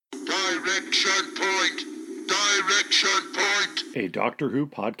Direction point! Direction point! A Doctor Who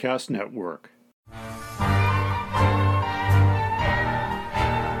podcast network.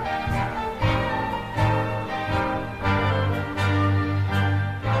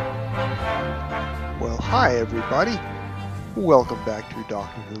 Well, hi everybody. Welcome back to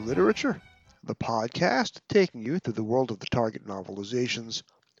Doctor Who Literature, the podcast taking you through the world of the Target novelizations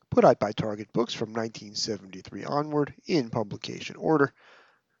put out by Target Books from 1973 onward in publication order.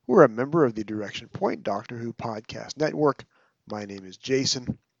 We're a member of the Direction Point Doctor Who podcast network. My name is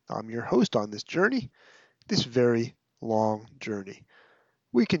Jason. I'm your host on this journey, this very long journey.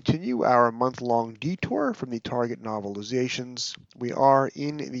 We continue our month-long detour from the Target novelizations. We are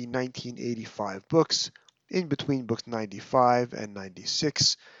in the 1985 books, in between books 95 and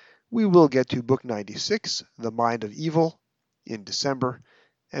 96. We will get to book 96, The Mind of Evil, in December,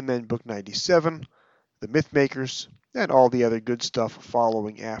 and then book 97, The Mythmakers, and all the other good stuff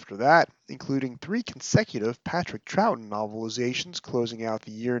following after that, including 3 consecutive Patrick Troughton novelizations closing out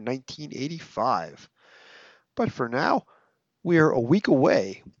the year 1985. But for now, we are a week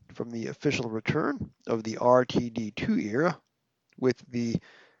away from the official return of the RTD2 era with the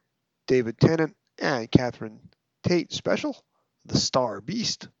David Tennant and Catherine Tate special, The Star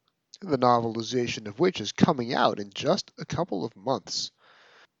Beast, the novelization of which is coming out in just a couple of months.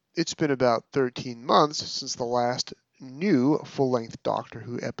 It's been about 13 months since the last new full-length Doctor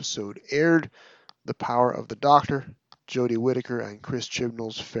Who episode aired, The Power of the Doctor, Jodie Whittaker and Chris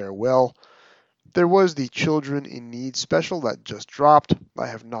Chibnall's Farewell. There was the Children in Need special that just dropped. I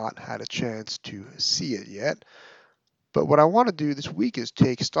have not had a chance to see it yet. But what I want to do this week is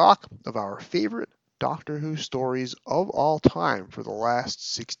take stock of our favorite Doctor Who stories of all time for the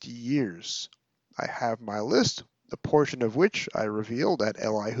last 60 years. I have my list, a portion of which I revealed at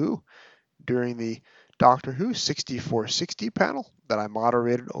Li Who during the Doctor Who 6460 panel that I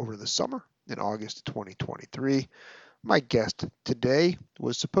moderated over the summer in August 2023. My guest today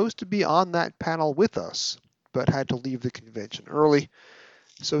was supposed to be on that panel with us, but had to leave the convention early.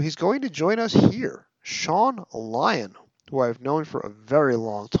 So he's going to join us here, Shaun Lyon, who I've known for a very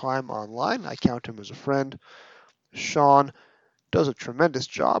long time online. I count him as a friend. Shaun does a tremendous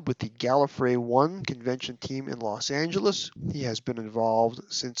job with the Gallifrey 1 convention team in Los Angeles. He has been involved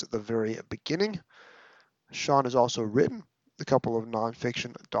since the very beginning. Shaun has also written a couple of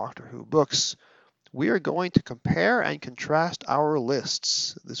nonfiction Doctor Who books. We are going to compare and contrast our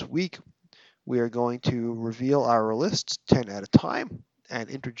lists. This week, we are going to reveal our lists 10 at a time and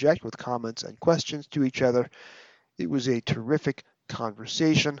interject with comments and questions to each other. It was a terrific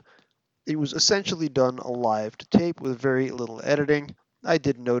conversation. It was essentially done live to tape with very little editing. I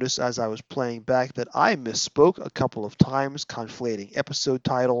did notice as I was playing back that I misspoke a couple of times, conflating episode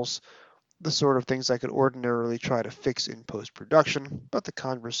titles, the sort of things I could ordinarily try to fix in post-production, but the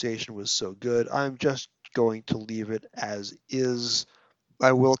conversation was so good, I'm just going to leave it as is.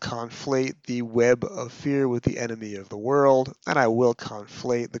 I will conflate the Web of Fear with the Enemy of the World, and I will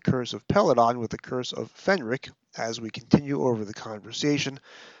conflate the Curse of Peladon with the Curse of Fenric as we continue over the conversation,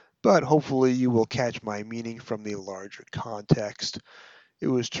 but hopefully you will catch my meaning from the larger context. It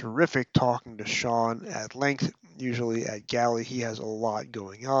was terrific talking to Shaun at length. Usually at Galley he has a lot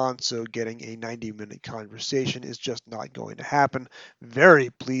going on, so getting a 90-minute conversation is just not going to happen. Very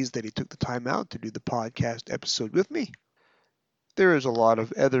pleased that he took the time out to do the podcast episode with me. There is a lot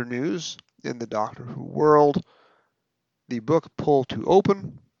of other news in the Doctor Who world. The book Pull to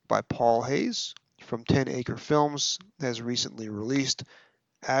Open by Paul Hayes from 10 Acre Films has recently released,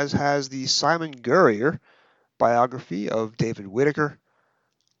 as has the Simon Gurrier biography of David Whittaker.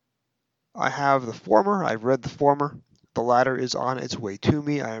 I have the former. I've read the former. The latter is on its way to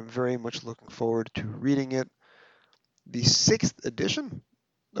me. I am very much looking forward to reading it. The 6th edition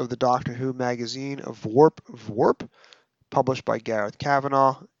of the Doctor Who magazine of Warp, published by Gareth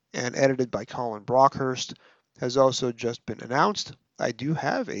Kavanagh and edited by Colin Brockhurst, has also just been announced. I do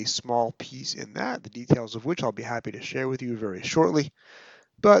have a small piece in that, the details of which I'll be happy to share with you very shortly.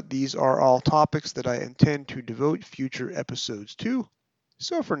 But these are all topics that I intend to devote future episodes to.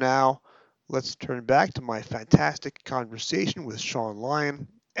 So for now, let's turn back to my fantastic conversation with Shaun Lyon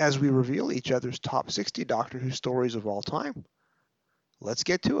as we reveal each other's top 60 Doctor Who stories of all time. Let's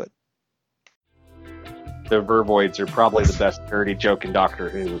get to it. The vervoids are probably the best dirty joke in Doctor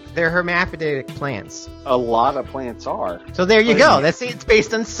Who. They're hermaphroditic plants. A lot of plants are. So there you go. It's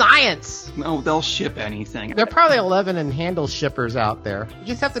based on science. No, they'll ship anything. There are probably 11 and handle shippers out there. You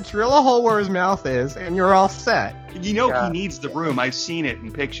just have to drill a hole where his mouth is, and you're all set. You know he needs the room. I've seen it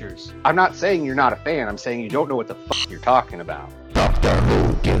in pictures. I'm not saying you're not a fan. I'm saying you don't know what the fuck you're talking about. Doctor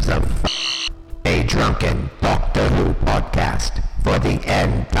Who gives a drunken Doctor Who podcast. for the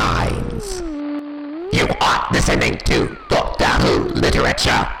end times. You are listening to Doctor Who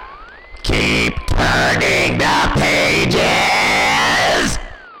Literature. Keep turning the pages!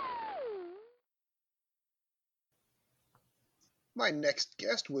 My next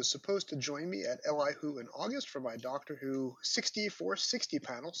guest was supposed to join me at Li Who in August for my Doctor Who 60 for 60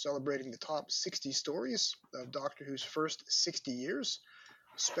 panel, celebrating the top 60 stories of Doctor Who's first 60 years,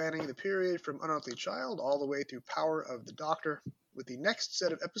 spanning the period from Unearthly Child all the way through Power of the Doctor, with the next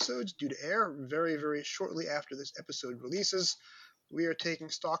set of episodes due to air very, very shortly after this episode releases. We are taking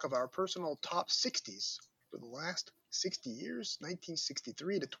stock of our personal top 60s for the last 60 years,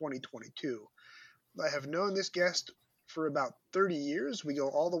 1963 to 2022. I have known this guest for about 30 years. We go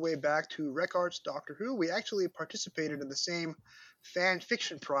all the way back to Rekart's Doctor Who. We actually participated in the same fan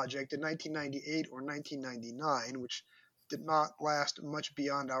fiction project in 1998 or 1999, which did not last much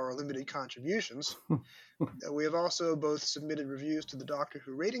beyond our limited contributions. We have also both submitted reviews to the Doctor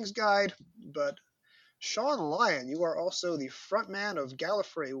Who Ratings Guide, but Shaun Lyon, you are also the frontman of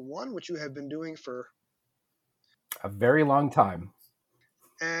Gallifrey 1, which you have been doing for a very long time.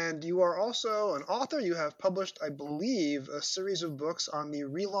 And you are also an author. You have published, I believe, a series of books on the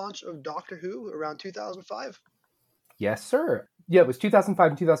relaunch of Doctor Who around 2005. Yes, sir. Yeah, it was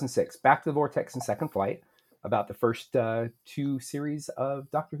 2005 and 2006. Back to the Vortex and Second Flight, about the first two series of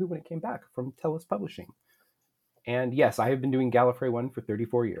Doctor Who when it came back from Telus Publishing. And yes, I have been doing Gallifrey 1 for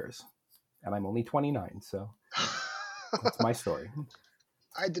 34 years. And I'm only 29, so that's my story.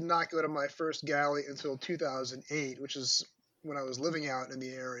 I did not go to my first galley until 2008, which is when I was living out in the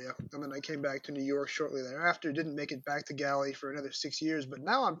area. And then I came back to New York shortly thereafter, didn't make it back to galley for another 6 years, but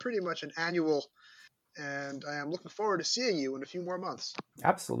now I'm pretty much an annual, and I am looking forward to seeing you in a few more months.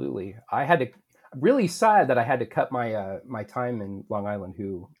 Absolutely. Really sad that I had to cut my time in Long Island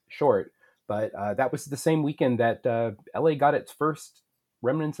Who short, but that was the same weekend that LA got its first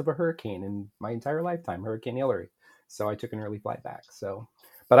remnants of a hurricane in my entire lifetime, Hurricane Hillary. So I took an early flight back.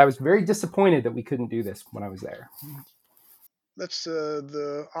 But I was very disappointed that we couldn't do this when I was there. That's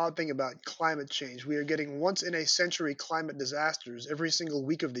the odd thing about climate change. We are getting once-in-a-century climate disasters every single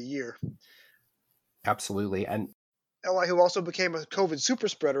week of the year. Absolutely. And Li Who also became a COVID super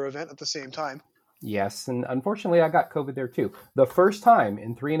spreader event at the same time. Yes, and unfortunately I got COVID there too. The first time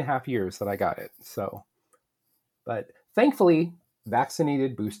in 3.5 years that I got it. But thankfully,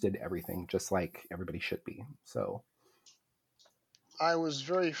 vaccinated, boosted, everything, just like everybody should be. So I was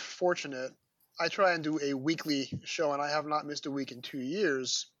very fortunate. I try and do a weekly show, and I have not missed a week in 2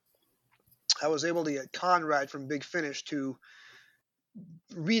 years. I was able to get Conrad from Big Finish to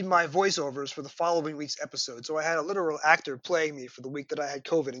read my voiceovers for the following week's episode. So I had a literal actor playing me for the week that I had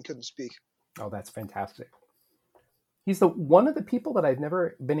COVID and couldn't speak. Oh, that's fantastic. He's one of the people that I've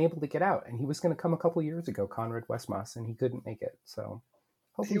never been able to get out, and he was going to come a couple of years ago, Conrad Westmoss, and he couldn't make it. So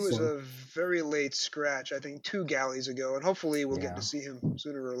hopefully he was soon. A very late scratch, I think 2 galleys ago, and hopefully we'll get to see him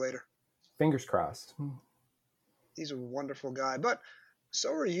sooner or later. Fingers crossed. He's a wonderful guy. But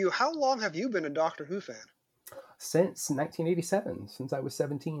so are you. How long have you been a Doctor Who fan? Since 1987, since I was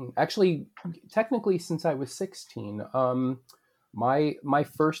 17. Actually, technically since I was 16. My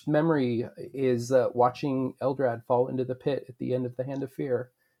first memory is watching Eldrad fall into the pit at the end of The Hand of Fear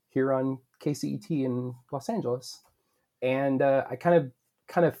here on KCET in Los Angeles. And I kind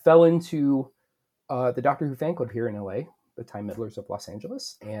of fell into the Doctor Who fan club here in LA, the Time Meddlers of Los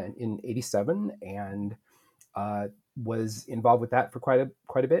Angeles, and in 87, and was involved with that for quite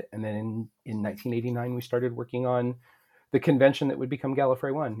a bit. And then in 1989, we started working on the convention that would become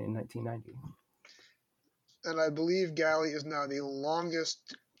Gallifrey 1 in 1990. And I believe Galley is now the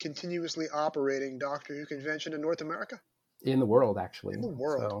longest continuously operating Doctor Who convention in North America? In the world, actually. In the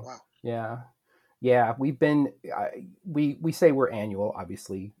world, so, wow. Yeah, we've been, we say we're annual,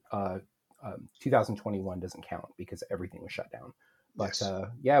 obviously. 2021 doesn't count because everything was shut down. But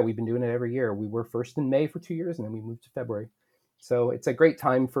yes. We've been doing it every year. We were first in May for 2 years, and then we moved to February. So it's a great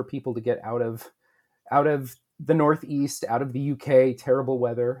time for people to get out of the Northeast, out of the UK, terrible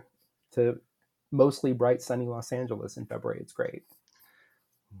weather, to mostly bright, sunny Los Angeles in February. It's great.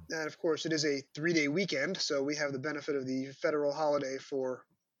 And of course, it is a 3-day weekend, so we have the benefit of the federal holiday for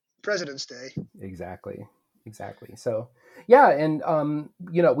President's Day. Exactly. So, yeah, and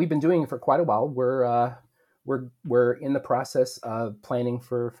we've been doing it for quite a while. We're in the process of planning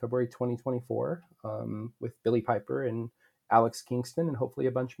for February 2024 with Billy Piper and Alex Kingston and hopefully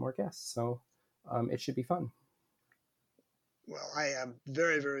a bunch more guests. So it should be fun. Well, I am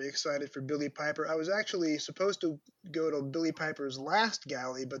very, very excited for Billy Piper. I was actually supposed to go to Billy Piper's last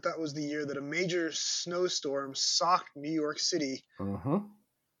galley, but that was the year that a major snowstorm socked New York City. Mm-hmm.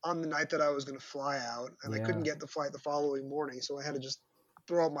 on the night that I was going to fly out, and I couldn't get the flight the following morning, so I had to just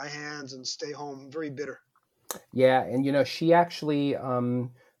throw up my hands and stay home. Very bitter. Yeah, and she actually,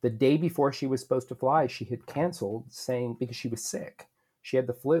 the day before she was supposed to fly, she had canceled, saying because she was sick, she had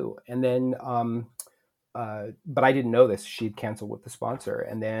the flu, and then, but I didn't know this. She had canceled with the sponsor,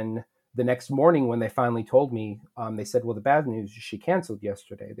 and then the next morning when they finally told me, they said, "Well, the bad news is she canceled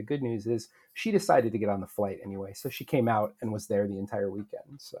yesterday. The good news is she decided to get on the flight anyway, so she came out and was there the entire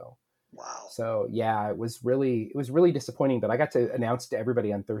weekend." So. Wow. So yeah, it was really disappointing, but I got to announce to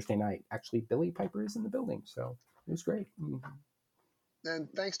everybody on Thursday night, actually, Billy Piper is in the building. So it was great. And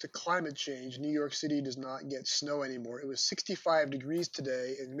thanks to climate change, New York City does not get snow anymore. It was 65 degrees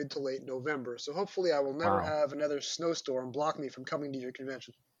today in mid to late November. So hopefully I will never have another snowstorm block me from coming to your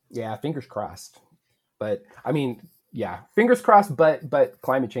convention. Yeah, fingers crossed. But I mean, yeah, fingers crossed, but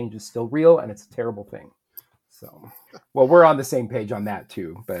climate change is still real and it's a terrible thing. So, well, we're on the same page on that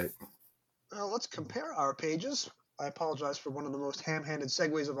too, but let's compare our pages. I apologize for one of the most ham-handed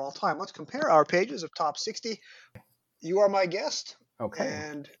segues of all time. Let's compare our pages of top 60. You are my guest. Okay.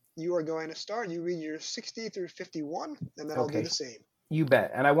 And you are going to start. You read your 60 through 51, and then I'll do the same. You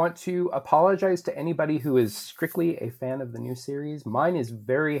bet. And I want to apologize to anybody who is strictly a fan of the new series. Mine is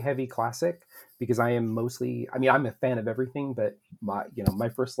very heavy classic because I'm a fan of everything, but my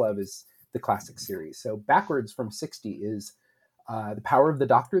first love is the classic series. So backwards from 60 is The Power of the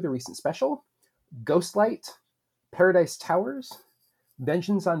Doctor, the recent special, Ghostlight, Paradise Towers,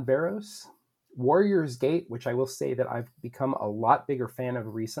 Vengeance on Varos, Warrior's Gate, which I will say that I've become a lot bigger fan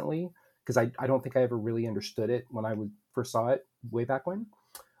of recently because I don't think I ever really understood it when I first saw it way back when.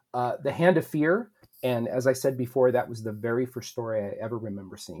 The Hand of Fear, and as I said before, that was the very first story I ever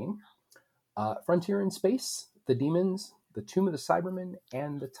remember seeing. Frontier in Space, The Demons, The Tomb of the Cybermen,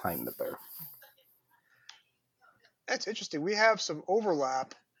 and The Time Meddler. That's interesting. We have some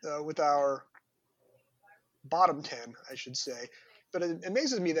overlap with our bottom 10, I should say. But it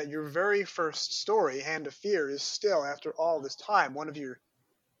amazes me that your very first story, Hand of Fear, is still, after all this time, one of your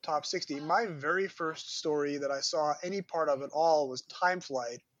top 60. My very first story that I saw any part of at all was Time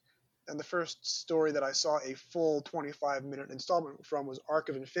Flight. And the first story that I saw a full 25-minute installment from was Arc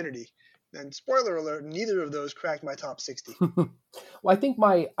of Infinity. And spoiler alert, neither of those cracked my top 60. Well, I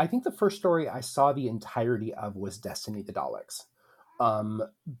think the first story I saw the entirety of was Destiny the Daleks.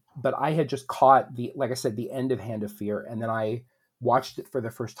 But I had just caught like I said, the end of Hand of Fear, and then I watched it for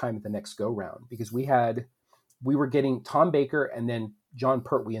the first time at the next go round because we were getting Tom Baker and then John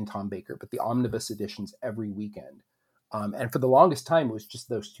Pertwee and Tom Baker, but the omnibus editions every weekend. And for the longest time, it was just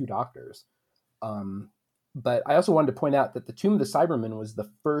those two doctors. But I also wanted to point out that The Tomb of the Cybermen was the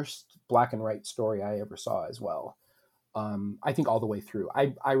first black and white story I ever saw as well. I think all the way through.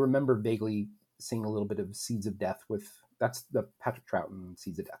 I remember vaguely seeing a little bit of Seeds of Death that's the Patrick Troughton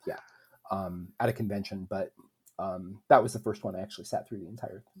Seeds of Death, at a convention, but that was the first one I actually sat through the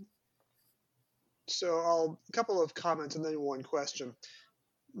entire thing. So a couple of comments and then one question.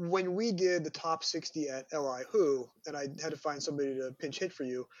 When we did the top 60 at Li Who, and I had to find somebody to pinch hit for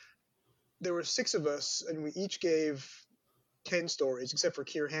you, there were 6 of us, and we each gave 10 stories, except for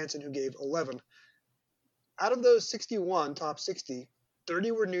Keir Hansen, who gave 11. Out of those 61 top 60,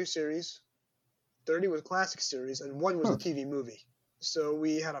 30 were new series, 30 were classic series, and 1 was a TV movie. So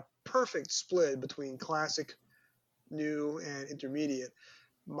we had a perfect split between classic, new, and intermediate.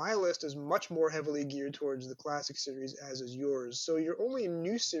 My list is much more heavily geared towards the classic series, as is yours. So your only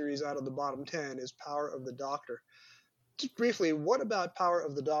new series out of the bottom 10 is Power of the Doctor. Just briefly, what about Power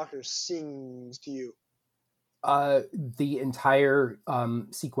of the Doctor sings to you? The entire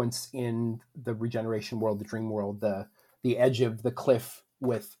sequence in the regeneration world, the dream world, the edge of the cliff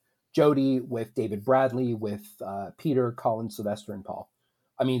with Jodie, with David Bradley, with Peter, Colin, Sylvester, and Paul.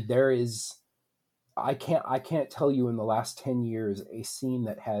 I mean, there is... I can't tell you in the last 10 years a scene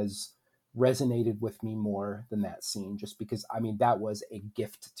that has resonated with me more than that scene, just because, I mean, that was a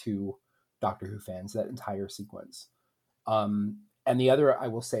gift to Doctor Who fans, that entire sequence. And the other I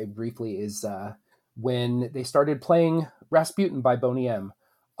will say briefly is when they started playing Rasputin by Boney M.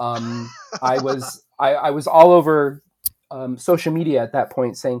 I was all over social media at that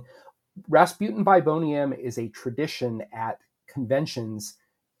point saying Rasputin by Boney M is a tradition at conventions,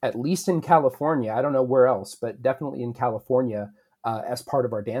 at least in California. I don't know where else, but definitely in California, as part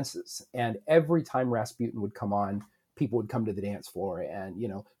of our dances. And every time Rasputin would come on, people would come to the dance floor and,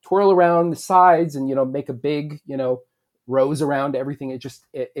 twirl around the sides and, make a big, rose around everything.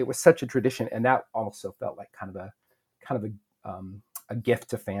 It was such a tradition. And that also felt like kind of a gift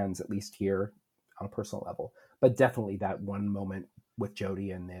to fans, at least here on a personal level. But definitely that one moment with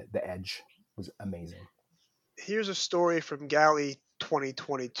Jodie and the Edge was amazing. Here's a story from Galley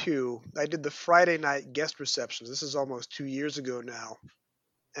 2022, I did the Friday night guest receptions. This is almost 2 years ago now.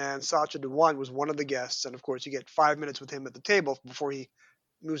 And Sacha Dhawan was one of the guests. And of course, you get 5 minutes with him at the table before he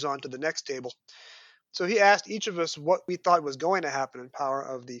moves on to the next table. So he asked each of us what we thought was going to happen in Power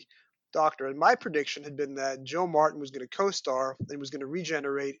of the Doctor. And my prediction had been that Joe Martin was going to co-star and was going to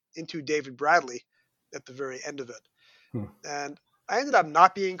regenerate into David Bradley at the very end of it. And I ended up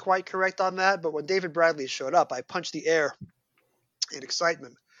not being quite correct on that, but when David Bradley showed up, I punched the air in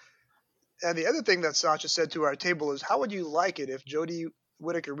excitement. And the other thing that Sacha said to our table is, how would you like it if Jodie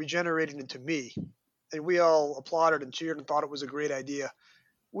Whittaker regenerated into me? And we all applauded and cheered and thought it was a great idea.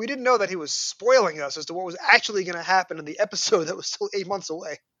 We didn't know that he was spoiling us as to what was actually going to happen in the episode that was still 8 months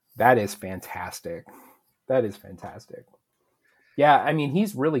away. That is fantastic. That is fantastic. Yeah, I mean,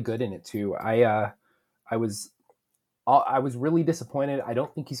 he's really good in it too. I was really disappointed. I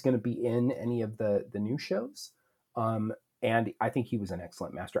don't think he's going to be in any of the new shows. And I think he was an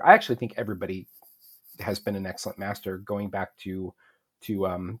excellent master. I actually think everybody has been an excellent master, going back to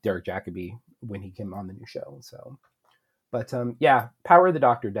Derek Jacobi when he came on the new show. So, but yeah, Power of the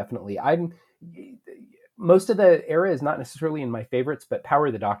Doctor, definitely. Most of the era is not necessarily in my favorites, but Power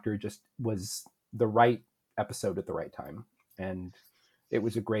of the Doctor just was the right episode at the right time. And it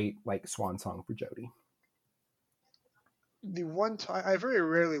was a great, like, swan song for Jodie. The one time, I very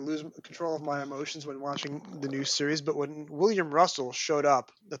rarely lose control of my emotions when watching the new series, but when William Russell showed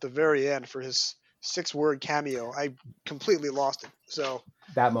up at the very end for his 6-word cameo, I completely lost it. So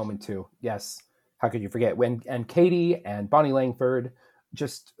that moment too. Yes. How could you forget? And Katie and Bonnie Langford,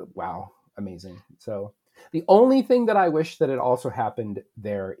 just, wow, amazing. So the only thing that I wish that had also happened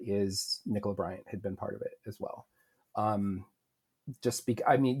there is Nicola Bryant had been part of it as well. Just because,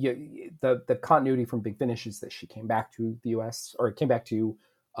 I mean, the continuity from Big Finish is that she came back to the U.S. or came back to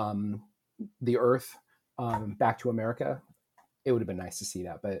the Earth, back to America. It would have been nice to see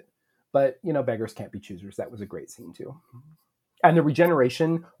that, but you know, beggars can't be choosers. That was a great scene too, and the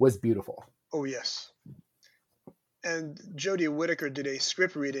regeneration was beautiful. Oh yes. And Jodie Whittaker did a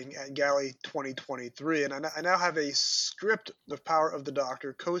script reading at Galley 2023, and I now have a script of Power of the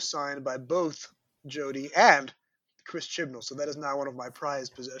Doctor co-signed by both Jodie and Chris Chibnall, so that is now one of my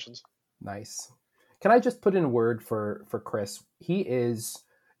prized possessions. Nice. Can I just put in a word for Chris? He is,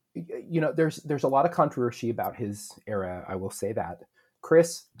 you know, there's a lot of controversy about his era. I will say that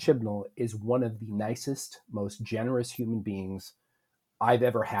Chris Chibnall is one of the nicest, most generous human beings I've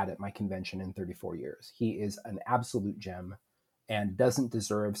ever had at my convention in 34 years. He is an absolute gem and doesn't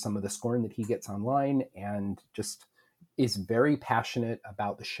deserve some of the scorn that he gets online, and just is very passionate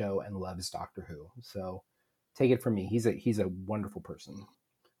about the show and loves Doctor Who. So take it from me. He's a wonderful person.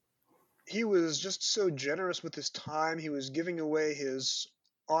 He was just so generous with his time. He was giving away his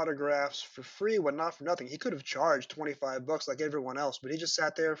autographs for free, when not for nothing. He could have charged $25 like everyone else, but he just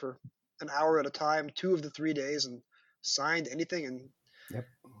sat there for an hour at a time, 2 of the 3 days, and signed anything, and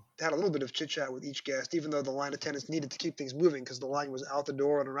had a little bit of chit-chat with each guest, even though the line attendants needed to keep things moving because the line was out the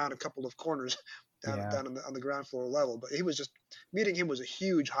door and around a couple of corners down on the ground floor level. But he was just, meeting him was a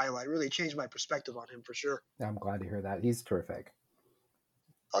huge highlight. Really changed my perspective on him for sure. I'm glad to hear that. He's terrific.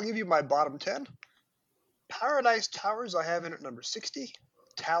 I'll give you my bottom 10. Paradise Towers I have in at number 60.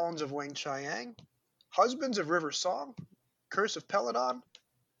 Talons of Wang Chiang. Husbands of River Song. Curse of Peladon.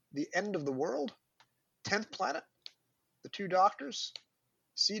 The End of the World. 10th Planet. The Two Doctors.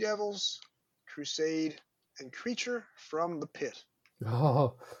 Sea Devils. Crusade. And Creature from the Pit.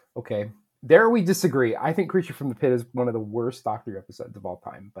 Oh, okay. There we disagree. I think Creature from the Pit is one of the worst Doctor Who episodes of all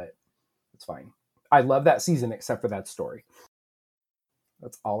time, but it's fine. I love that season except for that story.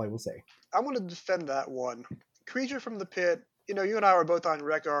 That's all I will say. I'm going to defend that one. Creature from the Pit, you know, you and I were both on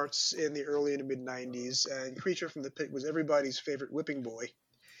Rec Arts in the early and mid-90s, and Creature from the Pit was everybody's favorite whipping boy.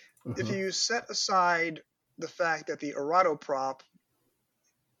 Mm-hmm. If you set aside the fact that the errato prop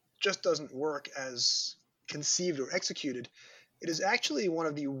just doesn't work as conceived or executed, it is actually one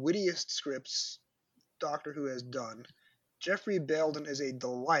of the wittiest scripts Doctor Who has done. Jeffrey Belden is a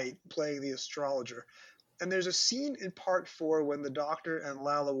delight playing the astrologer. And there's a scene in part 4 when the Doctor and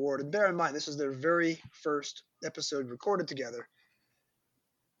Lalla Ward, and bear in mind, this is their very first episode recorded together,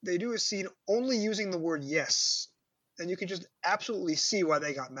 they do a scene only using the word yes. And you can just absolutely see why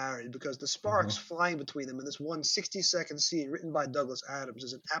they got married, because the sparks flying between them in this one 60-second scene written by Douglas Adams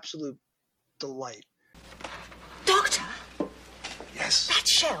is an absolute delight. Doctor? Yes. That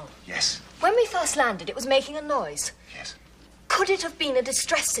shell? Yes. When we first landed, it was making a noise. Yes. Could it have been a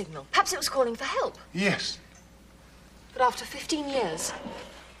distress signal? Perhaps it was calling for help. Yes. But after 15 years...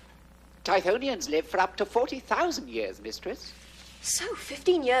 Tythonians live for up to 40,000 years, mistress. So,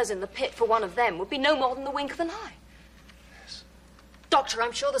 15 years in the pit for one of them would be no more than the wink of an eye. Yes. Doctor,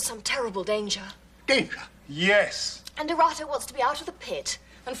 I'm sure there's some terrible danger. Danger? Yes. And Arato wants to be out of the pit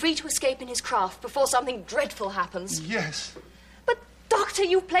and free to escape in his craft before something dreadful happens. Yes. But, Doctor,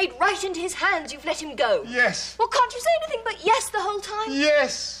 you've played right into his hands. You've let him go. Yes. Well, can't you say anything but yes the whole time?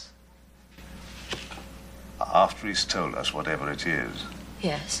 Yes. After he's told us whatever it is,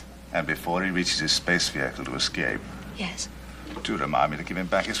 Yes. and before he reaches his space vehicle to escape, Yes. do remind me to give him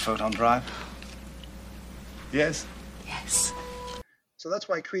back his photon drive. Yes? Yes. So that's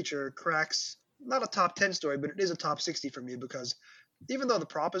why Creature cracks not a top 10 story, but it is a top 60 for me because even though the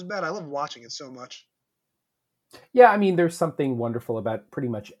prop is bad, I love watching it so much. Yeah, I mean, there's something wonderful about pretty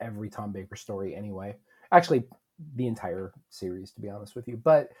much every Tom Baker story anyway. Actually, the entire series, to be honest with you.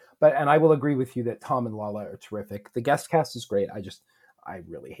 But and I will agree with you that Tom and Lala are terrific. The guest cast is great. I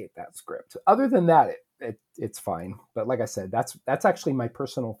really hate that script. Other than that, it's fine. But like I said, that's actually my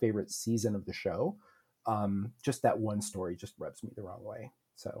personal favorite season of the show. Just that one story just rubs me the wrong way.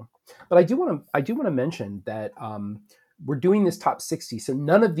 So, but I do want to mention that we're doing this top 60. So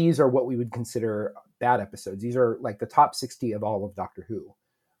none of these are what we would consider bad episodes. These are like the top 60 of all of Doctor Who.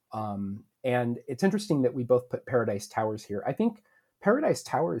 And it's interesting that we both put Paradise Towers here. I think Paradise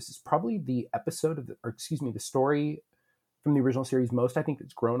Towers is probably the episode the story from the original series most, I think,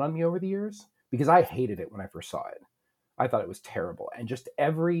 that's grown on me over the years, because I hated it when I first saw it. I thought it was terrible. And just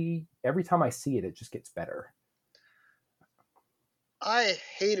every time I see it, it just gets better. I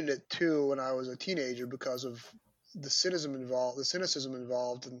hated it too when I was a teenager because of the cynicism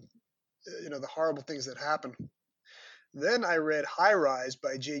involved, and the horrible things that happen. Then I read High Rise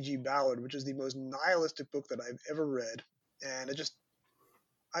by J.G. Ballard, which is the most nihilistic book that I've ever read, and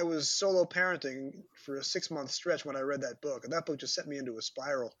I was solo parenting for a 6-month stretch when I read that book, and that book just sent me into a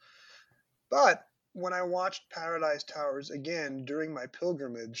spiral. But when I watched Paradise Towers again during my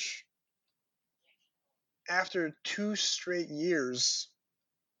pilgrimage, after 2 straight years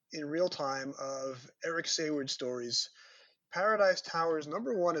in real time of Eric Sayward stories, Paradise Towers,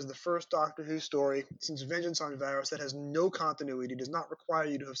 number 1, is the first Doctor Who story since Vengeance on Varys that has no continuity, does not require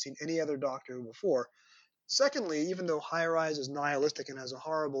you to have seen any other Doctor Who before. Secondly, even though High Rise is nihilistic and has a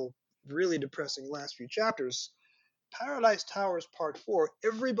horrible, really depressing last few chapters, Paradise Towers Part 4,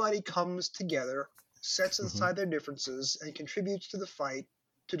 everybody comes together, sets aside their differences, and contributes to the fight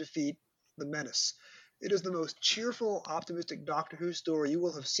to defeat the menace. It is the most cheerful, optimistic Doctor Who story you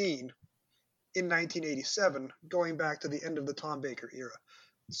will have seen in 1987, going back to the end of the Tom Baker era.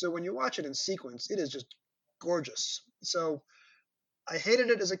 So when you watch it in sequence, it is just gorgeous. So I hated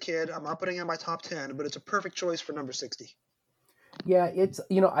it as a kid. I'm not putting it in my top 10, but it's a perfect choice for number 60. Yeah, it's,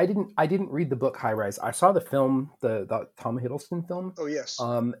 I didn't read the book High Rise. I saw the film, the Tom Hiddleston film. Oh yes.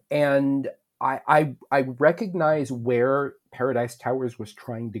 And I recognize where Paradise Towers was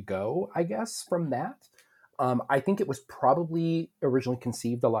trying to go, I guess, from that. I think it was probably originally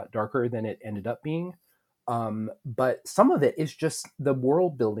conceived a lot darker than it ended up being. But some of it is just, the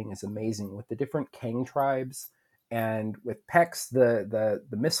world building is amazing with the different Kang tribes, and with Pex, the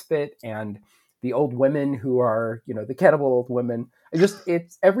misfit, and the old women who are, the cannibal old women.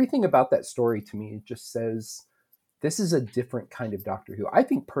 It's everything about that story to me just says, this is a different kind of Doctor Who. I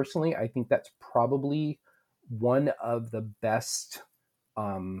think that's probably one of the best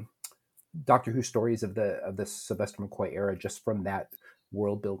Doctor Who stories of the Sylvester McCoy era, just from that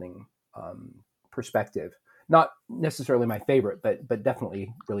world building perspective. Not necessarily my favorite, but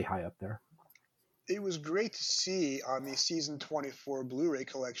definitely really high up there. It was great to see on the season 24 Blu-ray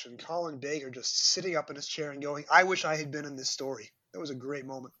collection, Colin Baker just sitting up in his chair and going, "I wish I had been in this story." That was a great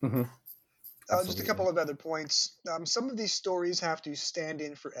moment. Mm-hmm. Just a couple of other points. Some of these stories have to stand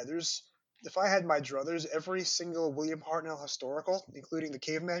in for others. If I had my druthers, every single William Hartnell historical, including the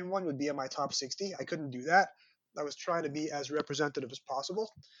Caveman one, would be in my top 60. I couldn't do that. I was trying to be as representative as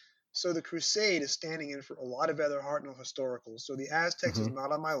possible. So the Crusade is standing in for a lot of other Hartnell historicals. So the Aztecs is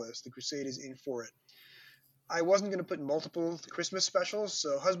not on my list. The Crusade is in for it. I wasn't going to put multiple Christmas specials,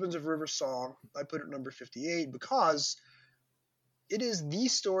 so Husbands of River Song, I put it number 58 because it is the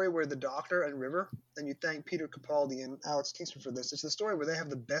story where the Doctor and River, and you thank Peter Capaldi and Alex Kingston for this, it's the story where they have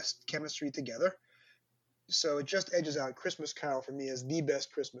the best chemistry together. So it just edges out Christmas Carol for me as the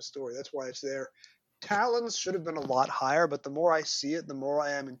best Christmas story. That's why it's there. Talons should have been a lot higher, but the more I see it, the more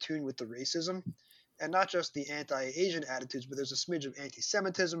I am in tune with the racism. And not just the anti-Asian attitudes, but there's a smidge of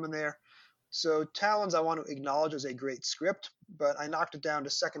anti-Semitism in there. So Talons I want to acknowledge as a great script, but I knocked it down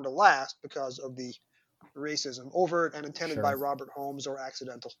to second to last because of the racism, overt and intended by Robert Holmes or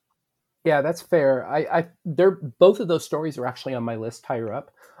accidental. Yeah, that's fair. They're both of those stories are actually on my list higher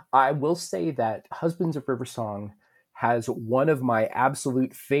up. I will say that Husbands of River Song has one of my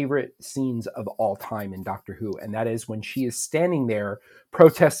absolute favorite scenes of all time in Doctor Who, and that is when she is standing there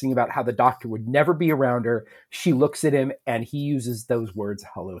protesting about how the Doctor would never be around her. She looks at him and he uses those words,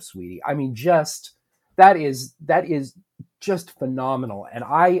 "Hello, sweetie." I mean, that is just phenomenal. And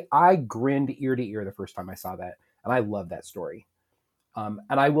I grinned ear to ear the first time I saw that, and I love that story. And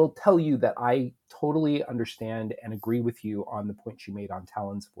I will tell you that I totally understand and agree with you on the point you made on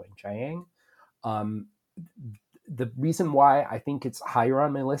Talons of Weng-Chiang. The reason why I think it's higher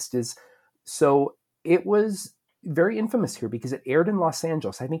on my list is, so it was very infamous here because it aired in Los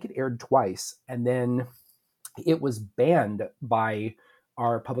Angeles. I think it aired twice, and then it was banned by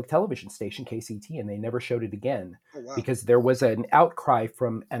our public television station, KCT, and they never showed it again. Oh, wow. Because there was an outcry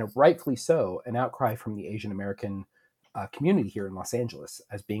from, and rightfully so, an outcry from the Asian American community here in Los Angeles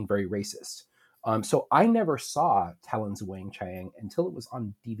as being very racist. So I never saw Talons of Weng-Chiang until it was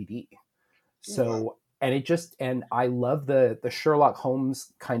on DVD. So, wow. And I love the Sherlock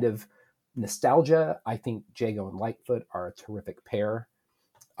Holmes kind of nostalgia. I think Jago and Lightfoot are a terrific pair.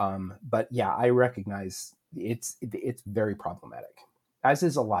 But yeah, I recognize it's very problematic, as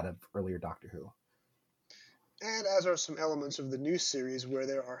is a lot of earlier Doctor Who. And as are some elements of the new series where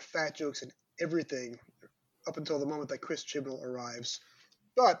there are fat jokes in everything up until the moment that Chris Chibnall arrives.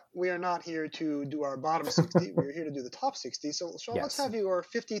 But we are not here to do our bottom 60. We're here to do the top 60. So, Shaun, yes. Let's have your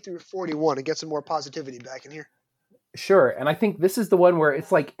 50 through 41 and get some more positivity back in here. Sure. And I think this is the one where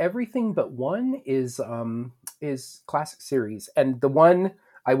it's like everything but one is classic series. And the one,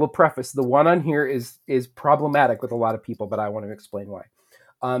 I will preface, the one on here is problematic with a lot of people, but I want to explain why.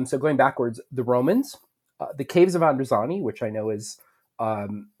 So going backwards, the Romans, the Caves of Androzani, which I know is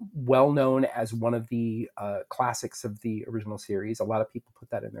well known as one of the classics of the original series. A lot of people put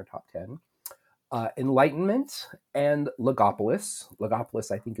that in their top 10. Enlightenment and Logopolis.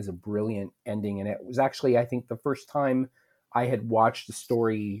 Logopolis, I think, is a brilliant ending, and it was actually, I think, the first time I had watched the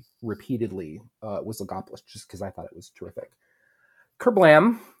story repeatedly was Logopolis, just because I thought it was terrific.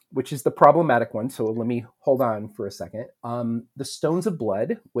 Kerblam, which is the problematic one, so let me hold on for a second. The Stones of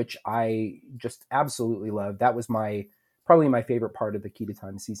Blood, which I just absolutely love. That was probably my favorite part of the Key to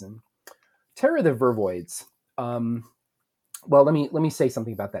Time season. Terror of the Vervoids. Well, let me say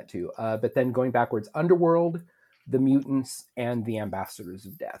something about that too. But then going backwards, Underworld, the Mutants, and the Ambassadors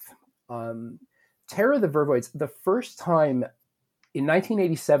of Death. Terror of the Vervoids. The first time in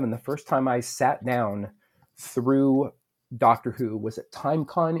 1987, the first time I sat down through Doctor Who was at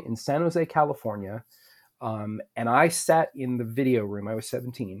TimeCon in San Jose, California. And I sat in the video room. I was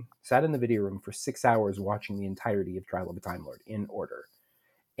 17. Sat in the video room for 6 hours watching the entirety of Trial of a Time Lord in order,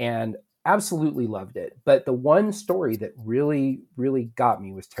 and absolutely loved it. But the one story that really, really got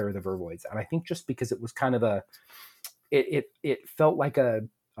me was Terror of the Vervoids, and I think just because it was kind of it felt like a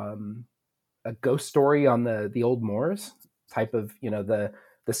ghost story on the old moors type of,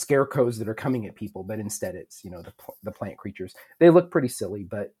 the scarecrows that are coming at people, but instead it's the plant creatures. They look pretty silly,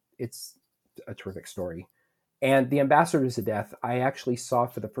 but it's a terrific story. And the Ambassadors of Death, I actually saw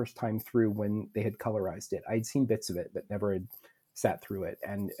for the first time through when they had colorized it. I'd seen bits of it, but never had sat through it,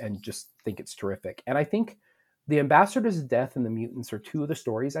 and just think it's terrific. And I think the Ambassadors of Death and the Mutants are two of the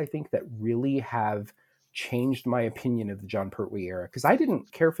stories I think that really have changed my opinion of the Jon Pertwee era, because I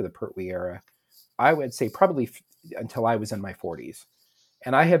didn't care for the Pertwee era, I would say probably until I was in my 40s.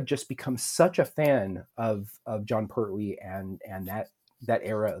 And I have just become such a fan of Jon Pertwee and that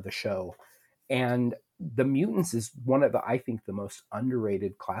era of the show. And the Mutants is one of I think the most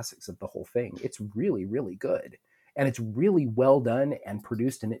underrated classics of the whole thing. It's really, really good. And it's really well done and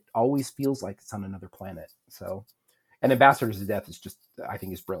produced, and it always feels like it's on another planet. So, and Ambassadors of Death is just, I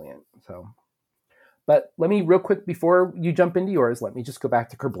think, is brilliant. So, but let me real quick, before you jump into yours, let me just go back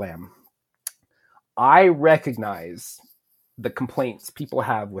to Kerblam. I recognize the complaints people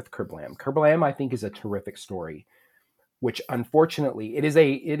have with Kerblam. Kerblam, I think, is a terrific story, which unfortunately it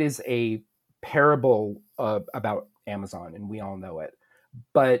is a parable about Amazon, and we all know it.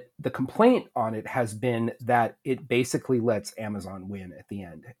 But the complaint on it has been that it basically lets Amazon win at the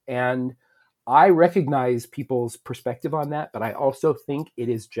end. And I recognize people's perspective on that, but I also think it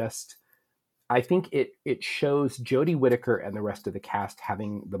is just, I think it shows Jodie Whittaker and the rest of the cast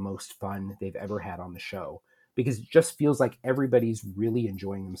having the most fun they've ever had on the show, because it just feels like everybody's really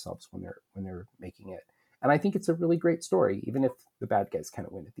enjoying themselves when they're making it. And I think it's a really great story, even if the bad guys kind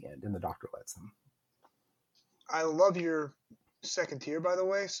of win at the end and the Doctor lets them. I love your second tier, by the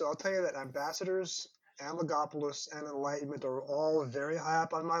way. So I'll tell you that Ambassadors and Logopolis and Enlightenment are all very high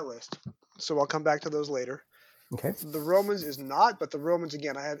up on my list. So I'll come back to those later. Okay. The Romans is not, but the Romans,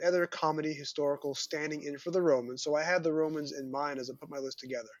 again, I have other comedy historical standing in for the Romans. So I had the Romans in mind as I put my list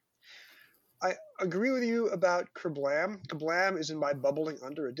together. I agree with you about Kerblam. Kerblam is in my bubbling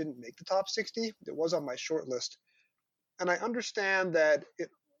under. It didn't make the top 60. It was on my short list. And I understand that it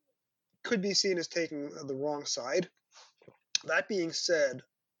could be seen as taking the wrong side. That being said,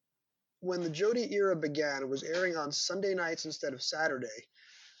 when the Jodie era began, it was airing on Sunday nights instead of Saturday.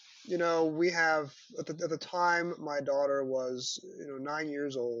 You know, we have, at the time, my daughter was, 9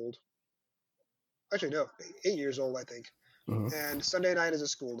 years old. Actually, no, 8 years old, I think. Mhm. And Sunday night is a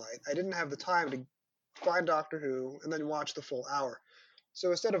school night. I didn't have the time to find Doctor Who and then watch the full hour.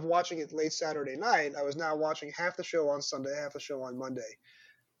 So instead of watching it late Saturday night, I was now watching half the show on Sunday, half the show on Monday.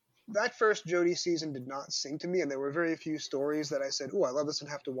 That first Jodie season did not sing to me, and there were very few stories that I said, "Ooh, I love this and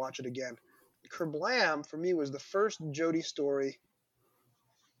have to watch it again." Kerblam, for me, was the first Jodie story,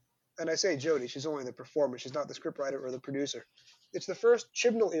 and I say Jodie, she's only the performer, she's not the scriptwriter or the producer. It's the first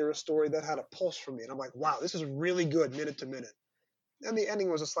Chibnall era story that had a pulse for me, and I'm like, wow, this is really good minute to minute. And the ending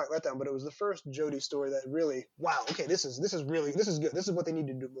was a slight letdown, but it was the first Jodie story that really, wow, okay, this is good. This is what they need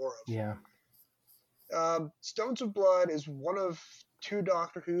to do more of. Yeah. Stones of Blood is one of 2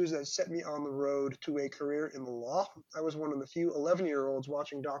 Doctor Who's that set me on the road to a career in the law. I was one of the few 11-year-olds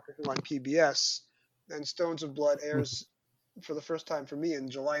watching Doctor Who on PBS, and Stones of Blood airs for the first time for me in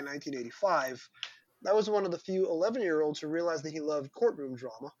July 1985. I was one of the few 11-year-olds who realized that he loved courtroom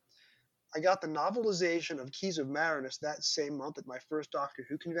drama. I got the novelization of Keys of Marinus that same month at my first Doctor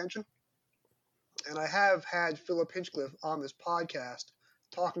Who convention, and I have had Philip Hinchcliffe on this podcast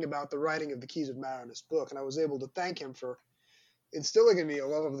talking about the writing of the Keys of Marinus book, and I was able to thank him for instilling in me a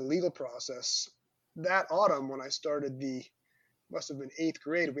love of the legal process. That autumn, when I started must have been 8th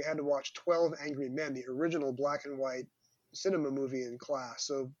grade, we had to watch 12 Angry Men, the original black and white cinema movie in class.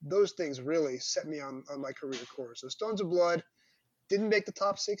 So those things really set me on my career course. So Stones of Blood didn't make the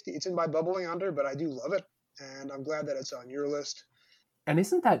top 60. It's in my bubbling under, but I do love it, and I'm glad that it's on your list. And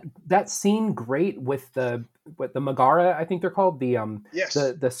isn't that scene great with the Megara, I think they're called, the Yes.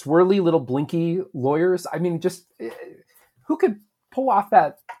 the swirly little blinky lawyers? I mean, just who could pull off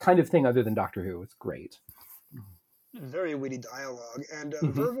that kind of thing other than Doctor Who? It's great. Very witty dialogue. And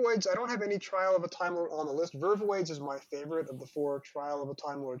Mhm. Vervoids, I don't have any Trial of a Time Lord on the list. Vervoids is my favorite of the 4 Trial of a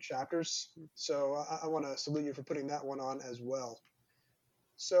Time Lord chapters. So I want to salute you for putting that one on as well.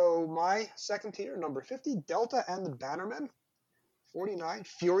 So my second tier, number 50, Delta and the Bannermen. 49,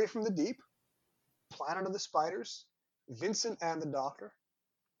 Fury from the Deep. Planet of the Spiders. Vincent and the Doctor.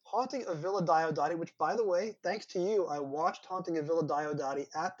 Haunting of Villa Diodati, which, by the way, thanks to you, I watched Haunting of Villa Diodati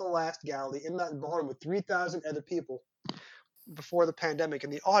at the last galley in that barn with 3,000 other people before the pandemic,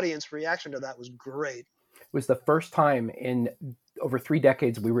 and the audience reaction to that was great. It was the first time in over 3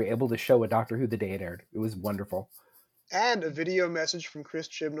 decades we were able to show a Doctor Who the day it aired. It was wonderful. And a video message from Chris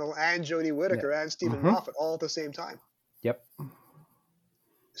Chibnall and Jodie Whittaker and Stephen Moffat all at the same time. Yep.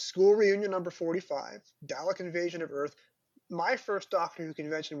 School Reunion number 45, Dalek Invasion of Earth. My first Doctor Who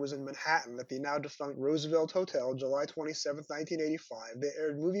convention was in Manhattan at the now defunct Roosevelt Hotel, July 27th, 1985. They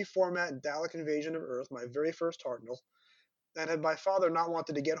aired movie format Dalek Invasion of Earth, my very first Hartnell. And had my father not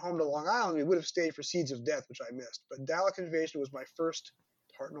wanted to get home to Long Island, we would have stayed for Seeds of Death, which I missed. But Dalek Invasion was my first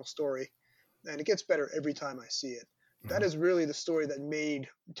Hartnell story, and it gets better every time I see it. That is really the story that made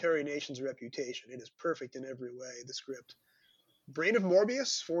Terry Nation's reputation. It is perfect in every way, the script. Brain of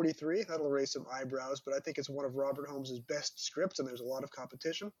Morbius, 43. That'll raise some eyebrows, but I think it's one of Robert Holmes' best scripts, and there's a lot of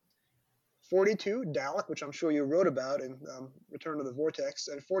competition. 42, Dalek, which I'm sure you wrote about in Return to the Vortex.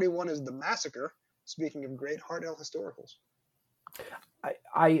 And 41 is The Massacre, speaking of great Hartnell historicals.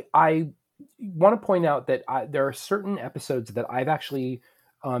 I want to point out that there are certain episodes that I've actually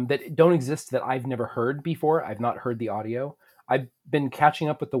that don't exist that I've never heard before. I've not heard the audio. I've been catching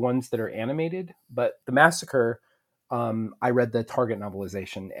up with the ones that are animated, but The Massacre, I read the Target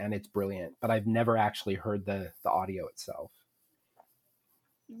novelization and it's brilliant, but I've never actually heard the audio itself.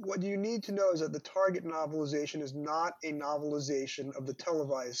 What you need to know is that the Target novelization is not a novelization of the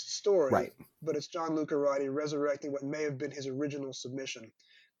televised story, right, but it's John Lucarotti resurrecting what may have been his original submission.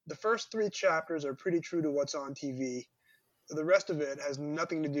 The first 3 chapters are pretty true to what's on TV. The rest of it has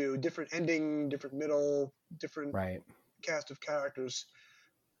nothing to do, different ending, different middle, different cast of characters.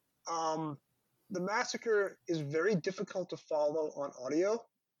 The Massacre is very difficult to follow on audio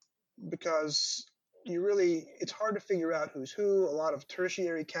because it's hard to figure out who's who. A lot of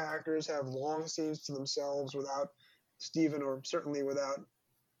tertiary characters have long scenes to themselves without Stephen, or certainly without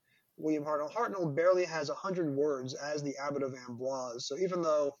William Hartnell. Hartnell barely has 100 words as the Abbot of Amboise, so even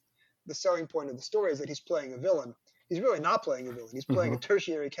though the selling point of the story is that he's playing a villain, he's really not playing a villain. He's playing a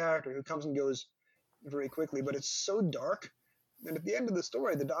tertiary character who comes and goes very quickly, but it's so dark. And at the end of the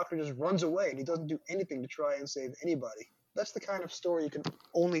story, the Doctor just runs away and he doesn't do anything to try and save anybody. That's the kind of story you can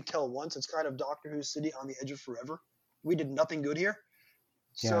only tell once. It's kind of Doctor Who's City on the Edge of Forever. We did nothing good here.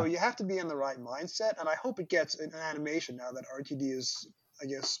 So Yeah. you have to be in the right mindset, and I hope it gets an animation now that RTD is, I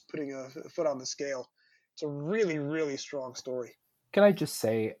guess, putting a foot on the scale. It's a really, really strong story. Can I just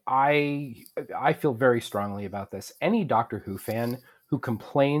say, I feel very strongly about this. Any Doctor Who fan who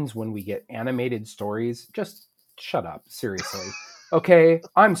complains when we get animated stories, just shut up. Seriously. Okay,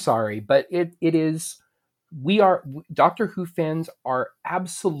 I'm sorry, but it is. Doctor Who fans are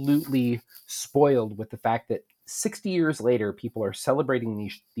absolutely spoiled with the fact that 60 years later, people are celebrating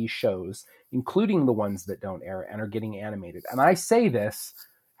these shows, including the ones that don't air and are getting animated. And I say this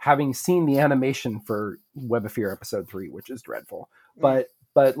having seen the animation for Web of Fear episode 3, which is dreadful. But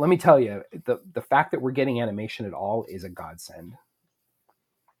let me tell you, the fact that we're getting animation at all is a godsend.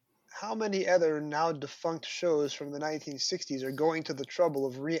 How many other now defunct shows from the 1960s are going to the trouble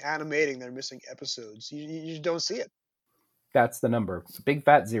of reanimating their missing episodes? You just don't see it. That's the number. Big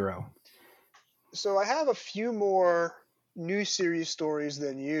fat 0. So I have a few more new series stories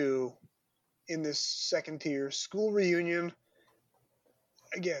than you in this second tier. School Reunion.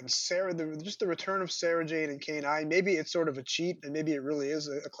 Again, just the return of Sarah Jane and Kane. Maybe it's sort of a cheat, and maybe it really is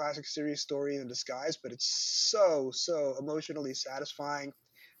a classic series story in disguise, but it's so emotionally satisfying.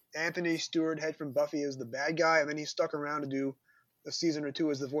 Anthony Stewart Head from Buffy is the bad guy, and then he stuck around to do a season or two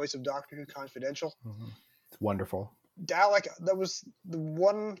as the voice of Doctor Who Confidential. Mm-hmm. It's wonderful. Dalek, that was the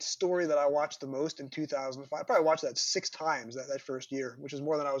one story that I watched the most in 2005. I probably watched that 6 times that first year, which is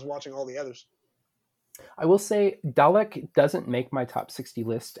more than I was watching all the others. I will say Dalek doesn't make my top 60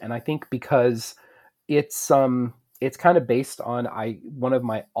 list, and I think because it's kind of based on one of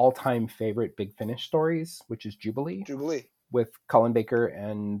my all-time favorite Big Finish stories, which is Jubilee. With Colin Baker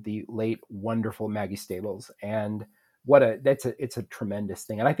and the late wonderful Maggie Stables. And it's a tremendous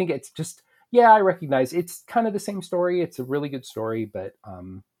thing. And I think it's just, I recognize it's kind of the same story. It's a really good story, but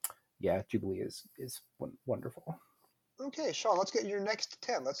Jubilee is wonderful. Okay, Shaun, let's get your next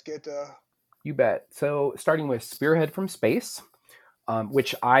 10. Let's get... You bet. So starting with Spearhead from Space,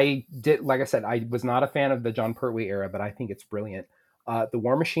 which I did, like I said, I was not a fan of the John Pertwee era, but I think it's brilliant. The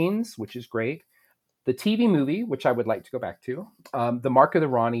War Machines, which is great. The TV movie, which I would like to go back to. The Mark of the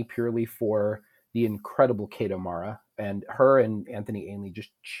Ronnie, purely for the incredible Kate O'Mara. And her and Anthony Ainley just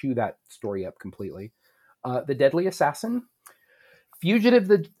chew that story up completely. The Deadly Assassin. Fugitive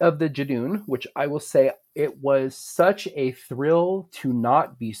of the Jadoon, which I will say it was such a thrill to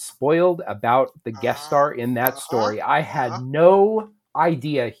not be spoiled about the guest star in that story. I had no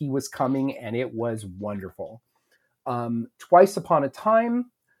idea he was coming, and it was wonderful. Twice Upon a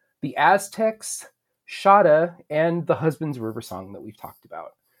Time, The Aztecs, Shada, and The Husband's River Song that we've talked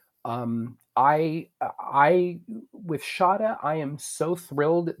about. With Shada, I am so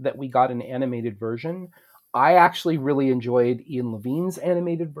thrilled that we got an animated version. I actually really enjoyed Ian Levine's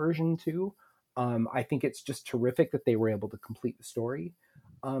animated version too. I think it's just terrific that they were able to complete the story.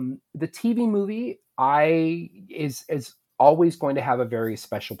 The TV movie is always going to have a very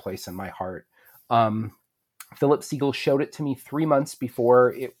special place in my heart. Philip Siegel showed it to me 3 months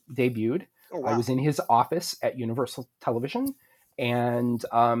before it debuted. Oh, wow. I was in his office at Universal Television, and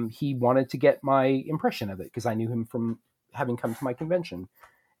he wanted to get my impression of it because I knew him from having come to my convention.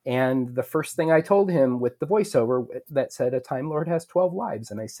 And the first thing I told him with the voiceover that said, "A Time Lord has 12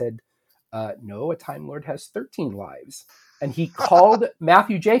 lives." And I said, "No, a Time Lord has 13 lives." And he called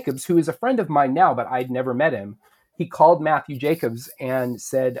Matthew Jacobs, who is a friend of mine now, but I'd never met him. He called Matthew Jacobs and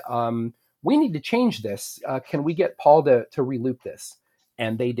said, "We need to change this. Can we get Paul to reloop this?"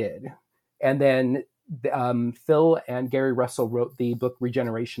 And they did. And then Phil and Gary Russell wrote the book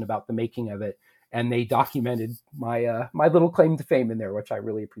Regeneration about the making of it. And they documented my my little claim to fame in there, which I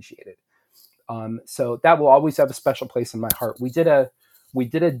really appreciated. So that will always have a special place in my heart. We did a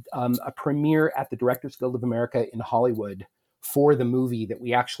premiere at the Directors Guild of America in Hollywood for the movie that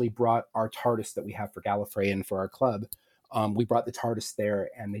we actually brought our TARDIS that we have for Gallifrey and for our club. We brought the TARDIS there,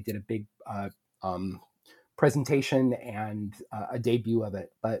 and they did a big presentation and a debut of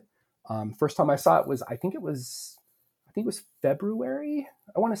it. But first time I saw it was, I think it was February.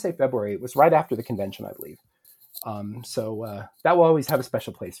 I want to say February. It was right after the convention, I believe. So that will always have a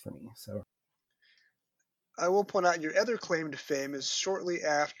special place for me. So I will point out your other claim to fame is shortly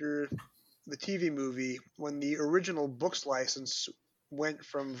after the TV movie, when the original books license went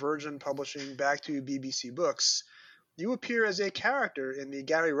from Virgin Publishing back to BBC Books. You appear as a character in the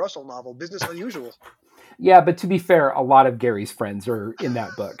Gary Russell novel, Business Unusual. Yeah, but to be fair, a lot of Gary's friends are in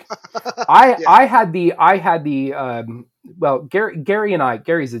that book. I had the Gary and I,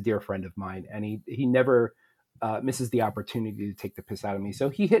 Gary's a dear friend of mine, and he never misses the opportunity to take the piss out of me. So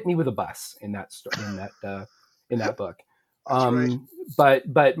he hit me with a bus in that book. That's right.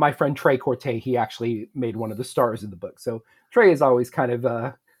 But my friend Trey Corte, he actually made one of the stars of the book. So Trey has always kind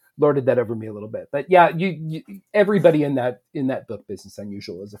of lorded that over me a little bit. But yeah, you everybody in that book, Business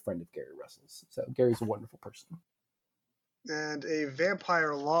Unusual, is a friend of Gary Russell's. So Gary's a wonderful person. And a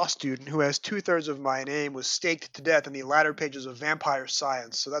vampire law student who has 2/3 of my name was staked to death in the latter pages of Vampire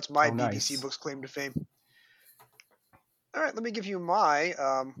Science. So that's my BBC Books claim to fame. All right, let me give you my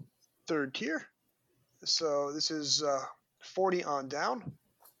third tier. So this is 40 on down.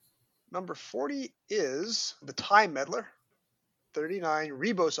 Number 40 is The Time Meddler. 39,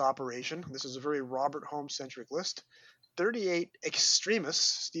 Rebos Operation. This is a very Robert Holmes-centric list. 38, Extremis.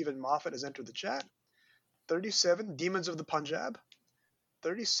 Stephen Moffat has entered the chat. 37, Demons of the Punjab.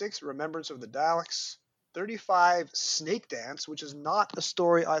 36, Remembrance of the Daleks. 35, Snake Dance, which is not a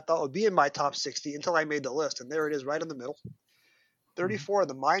story I thought would be in my top 60 until I made the list, and there it is right in the middle. 34,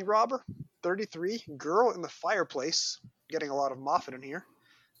 The Mind Robber. 33, Girl in the Fireplace, getting a lot of Moffat in here.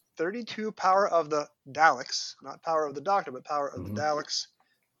 32, Power of the Daleks, not Power of the Doctor, but Power of the Daleks.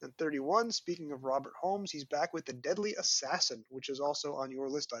 And 31, speaking of Robert Holmes, he's back with The Deadly Assassin, which is also on your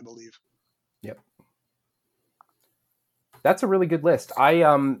list, I believe. Yep. That's a really good list.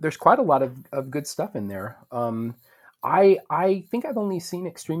 There's quite a lot of good stuff in there. I think I've only seen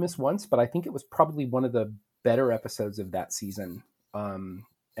Extremis once, but I think it was probably one of the better episodes of that season.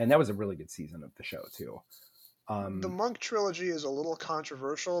 And that was a really good season of the show too. The Monk trilogy is a little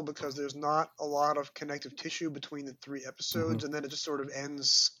controversial because there's not a lot of connective tissue between the 3 episodes, and then it just sort of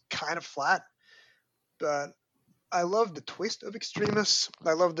ends kind of flat. But I love the twist of Extremis.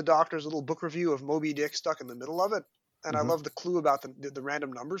 I love the Doctor's little book review of Moby Dick stuck in the middle of it. And I love the clue about the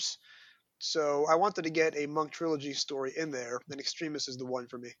random numbers. So I wanted to get a Monk trilogy story in there, and Extremis is the one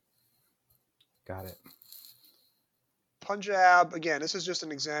for me. Got it. Punjab, again, this is just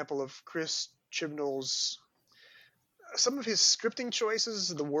an example of Chris Chibnall's... Some of his scripting choices,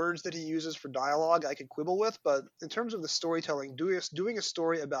 the words that he uses for dialogue, I could quibble with, but in terms of the storytelling, doing a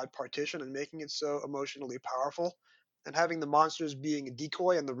story about partition and making it so emotionally powerful, and having the monsters being a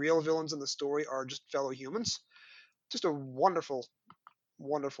decoy and the real villains in the story are just fellow humans, just a wonderful,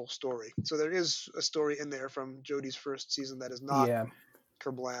 wonderful story. So there is a story in there from Jodie's first season that is not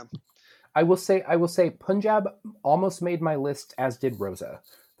Kerblam. I will say Punjab almost made my list, as did Rosa.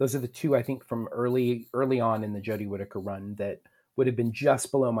 Those are the 2, I think, from early on in the Jodie Whittaker run that would have been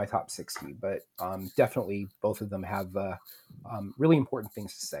just below my top 60. But definitely both of them have really important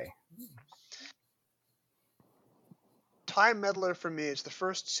things to say. Time Meddler, for me, it's the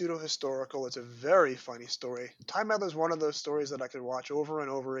first pseudo-historical. It's a very funny story. Time Meddler is one of those stories that I could watch over and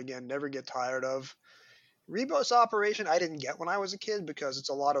over again, never get tired of. Rebos Operation, I didn't get when I was a kid because it's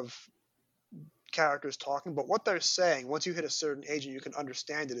a lot of characters talking, but what they're saying, once you hit a certain age and you can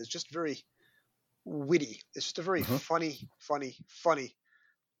understand it, is just very witty. It's just a very funny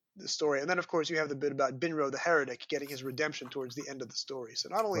story. And then, of course, you have the bit about Binro the Heretic getting his redemption towards the end of the story. So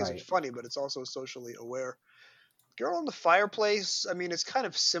not only is it funny, but it's also socially aware. Girl in the Fireplace, I mean, it's kind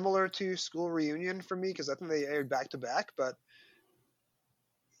of similar to School Reunion for me because I think they aired back-to-back, but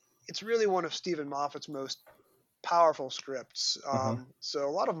it's really one of Stephen Moffat's most powerful scripts. So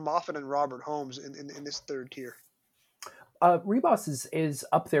a lot of Moffat and Robert Holmes in this third tier. Rebos is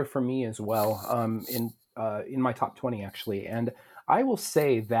up there for me as well, in my top 20 actually. And I will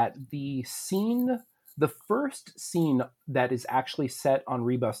say that the first scene that is actually set on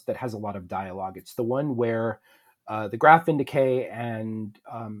Rebus that has a lot of dialogue, it's the one where the Graf Vindicay and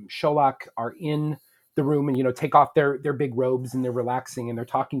Sholak are in the room and, take off their big robes and they're relaxing and they're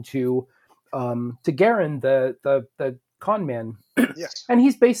talking to Garen, the con man. Yes. And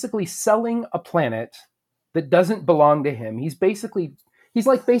he's basically selling a planet that doesn't belong to him. He's basically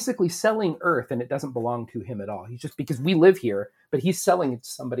selling Earth and it doesn't belong to him at all. He's just, because we live here, but he's selling it to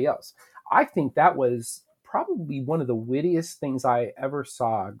somebody else. I think that was probably one of the wittiest things I ever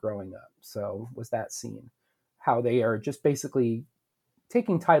saw growing up. So was that scene, how they are just basically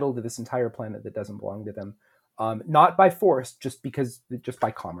taking title to this entire planet that doesn't belong to them. Not by force, just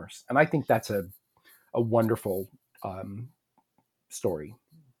by commerce. And I think that's a wonderful story.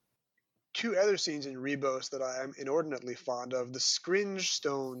 Two other scenes in Rebos that I am inordinately fond of. The Scringe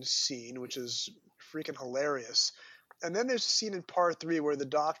Stone scene, which is freaking hilarious. And then there's a scene in part 3 where the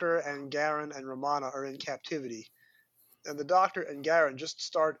Doctor and Garen and Romana are in captivity. And the Doctor and Garen just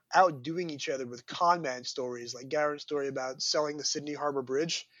start outdoing each other with con man stories, like Garen's story about selling the Sydney Harbor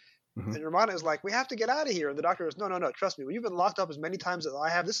Bridge. Mm-hmm. And Romana is like, we have to get out of here. And the Doctor goes, no, trust me. When you've been locked up as many times as I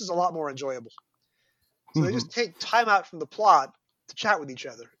have, this is a lot more enjoyable. So they just take time out from the plot to chat with each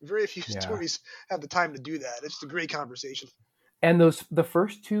other. Very few stories have the time to do that. It's a great conversation. And the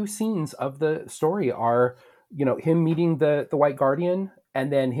first 2 scenes of the story are him meeting the White Guardian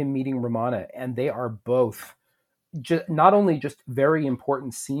and then him meeting Romana, and they are both not only just very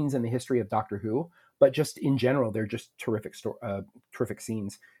important scenes in the history of Doctor Who, but just in general, they're just terrific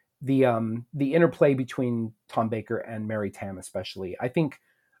scenes. The interplay between Tom Baker and Mary Tam, especially,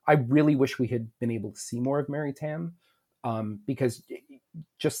 I really wish we had been able to see more of Mary Tam, because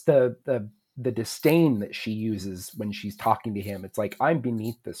just the disdain that she uses when she's talking to him, it's like, I'm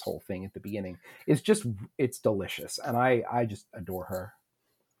beneath this whole thing at the beginning. It's delicious, and I just adore her.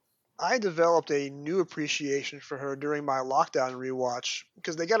 I developed a new appreciation for her during my lockdown rewatch,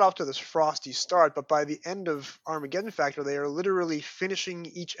 because they get off to this frosty start, but by the end of Armageddon Factor, they are literally finishing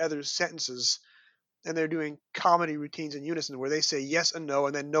each other's sentences, and they're doing comedy routines in unison where they say yes and no,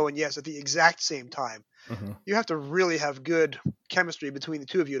 and then no and yes at the exact same time. Mm-hmm. You have to really have good chemistry between the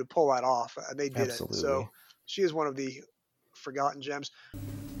two of you to pull that off, and they did Absolutely. it. So she is one of the forgotten gems.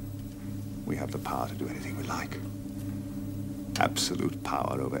 We have the power to do anything we like. Absolute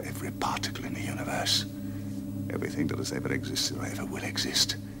power over every particle in the universe. Everything that has ever existed or ever will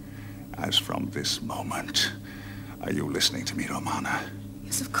exist. As from this moment. Are you listening to me, Romana?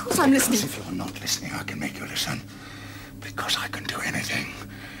 Yes, of course I'm listening. Because if you're not listening, I can make you listen. Because I can do anything.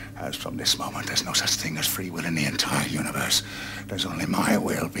 As from this moment, there's no such thing as free will in the entire universe. There's only my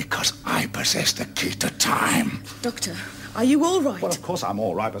will, because I possess the key to time. Doctor, are you all right? Well, of course I'm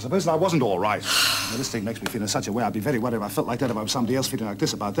all right, but suppose I wasn't all right. Now, this thing makes me feel in such a way. I'd be very worried if I felt like that about somebody else feeling like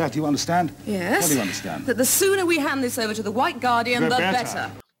this about that. Do you understand? Yes. What do you understand? That the sooner we hand this over to the White Guardian, the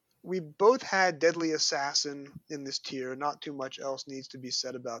better. We both had Deadly Assassin in this tier. Not too much else needs to be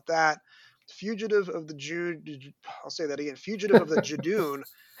said about that. Fugitive of the I'll say that again. Fugitive of the Jadoon.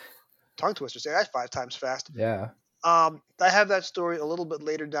 Tongue twister. Say that 5 times fast. Yeah. I have that story a little bit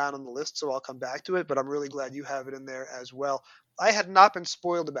later down on the list, so I'll come back to it, but I'm really glad you have it in there as well. I had not been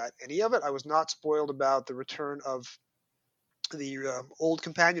spoiled about any of it. I was not spoiled about the return of the old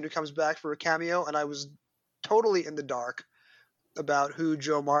companion who comes back for a cameo, and I was totally in the dark about who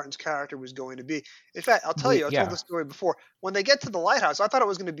Joe Martin's character was going to be. In fact, I'll tell you, I've told this story before. When they get to the lighthouse, I thought it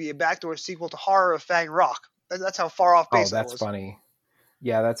was going to be a backdoor sequel to Horror of Fang Rock. That's how far off base I was. Oh, that's funny.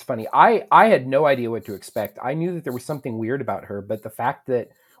 Yeah, that's funny. I had no idea what to expect. I knew that there was something weird about her, but the fact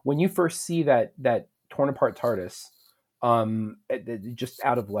that when you first see that torn apart TARDIS, just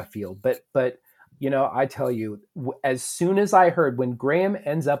out of left field. But I tell you, as soon as I heard when Graham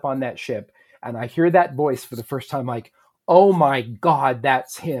ends up on that ship and I hear that voice for the first time, like, oh my God,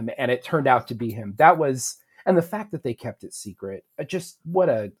 that's him. And it turned out to be him. And the fact that they kept it secret, like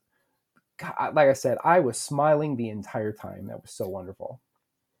I said, I was smiling the entire time. That was so wonderful.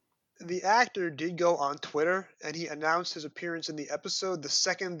 The actor did go on Twitter, and he announced his appearance in the episode the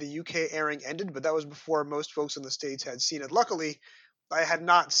second the UK airing ended, but that was before most folks in the States had seen it. Luckily, I had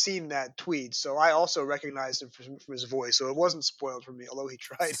not seen that tweet, so I also recognized him from his voice, so it wasn't spoiled for me, although he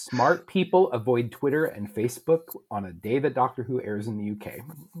tried. Smart people avoid Twitter and Facebook on a day that Doctor Who airs in the UK,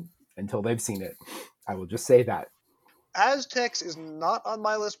 until they've seen it. I will just say that. Aztecs is not on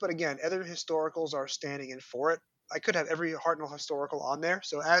my list, but again, other historicals are standing in for it. I could have every Hartnell historical on there,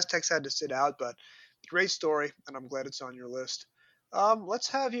 so Aztecs had to sit out, but great story, and I'm glad it's on your list. Let's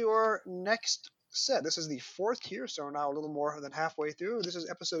have your next set. This is the 4th tier, so we're now a little more than halfway through. This is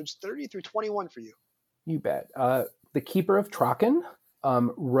episodes 30 through 21 for you. You bet. The Keeper of Traken,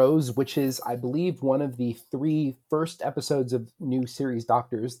 Rose, which is, I believe, one of the 3 first episodes of new series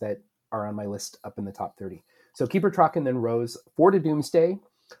Doctors that are on my list up in the top 30. So Keeper Traken, then Rose, 4 to Doomsday,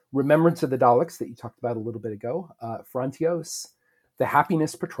 Remembrance of the Daleks that you talked about a little bit ago, Frontios, The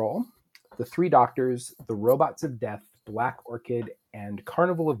Happiness Patrol, The 3 Doctors, The Robots of Death, Black Orchid, and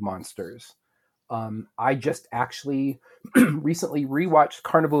Carnival of Monsters. I just actually recently rewatched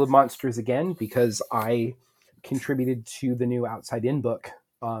Carnival of Monsters again because I contributed to the new Outside In book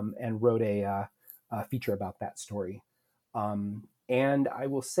and wrote a feature about that story. And I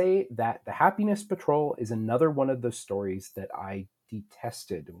will say that The Happiness Patrol is another one of those stories that I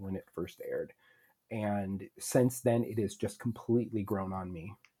detested when it first aired. And since then, it has just completely grown on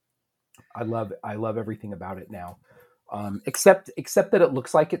me. I love everything about it now. Except that it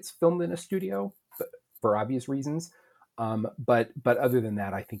looks like it's filmed in a studio for obvious reasons. But other than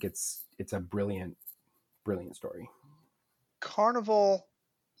that, I think it's a brilliant story. Carnival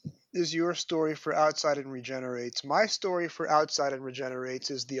is your story for Outside and Regenerates. My story for Outside and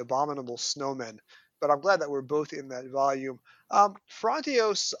Regenerates is The Abominable Snowmen, but I'm glad that we're both in that volume.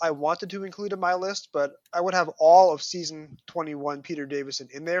 Frontios I wanted to include in my list, but I would have all of season 21 Peter Davison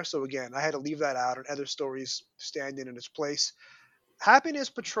in there, so again, I had to leave that out and other stories stand in its place. Happiness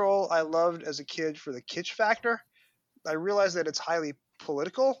Patrol I loved as a kid for the kitsch factor. I realize that it's highly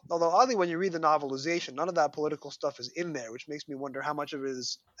political. Although oddly, when you read the novelization, none of that political stuff is in there, which makes me wonder how much of it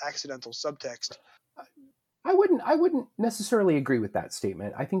is accidental subtext. I wouldn't necessarily agree with that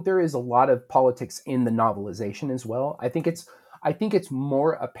statement. I think there is a lot of politics in the novelization as well. I think it's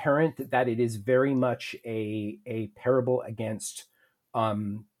more apparent that it is very much a parable against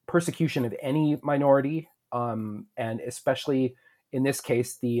persecution of any minority, and especially in this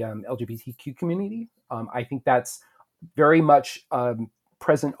case the LGBTQ community. I think that's very much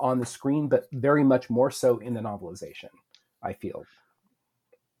present on the screen, but very much more so in the novelization, I feel.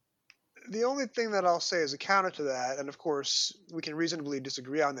 The only thing that I'll say as a counter to that, and of course we can reasonably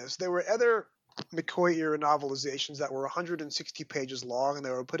disagree on this, there were other McCoy era novelizations that were 160 pages long and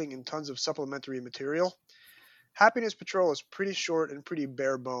they were putting in tons of supplementary material. Happiness Patrol is pretty short and pretty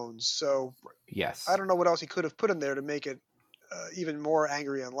bare bones, so yes, I don't know what else he could have put in there to make it even more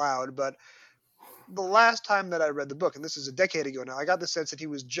angry and loud, but the last time that I read the book, and this is a decade ago now, I got the sense that he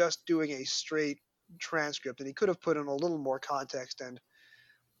was just doing a straight transcript, and he could have put in a little more context, and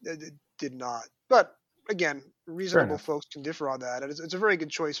it did not. But again, reasonable folks can differ on that, and it's a very good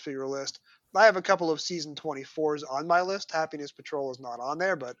choice for your list. I have a couple of season 24s on my list. Happiness Patrol is not on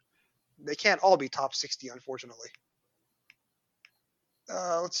there, but they can't all be top 60, unfortunately.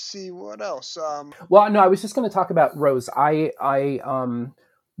 Let's see what else. Well, no, I was just going to talk about Rose.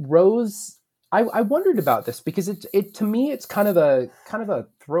 Rose. I wondered about this because it to me it's kind of a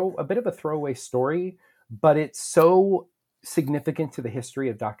bit of a throwaway story, but it's so significant to the history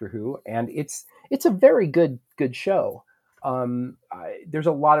of Doctor Who, and it's a very good show. There's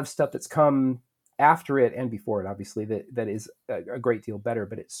a lot of stuff that's come after it and before it, obviously, that is a great deal better,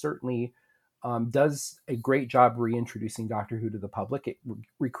 but it certainly does a great job reintroducing Doctor Who to the public. It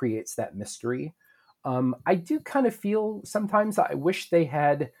recreates that mystery. I do kind of feel sometimes I wish they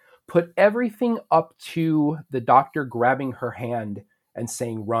had put everything up to the Doctor grabbing her hand and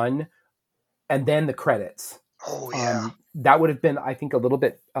saying "run," and then the credits. Oh yeah, that would have been, I think, a little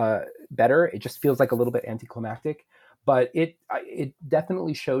bit better. It just feels like a little bit anticlimactic, but it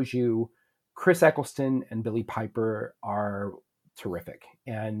definitely shows you Chris Eccleston and Billie Piper are terrific,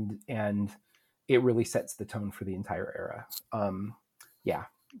 and it really sets the tone for the entire era. Yeah.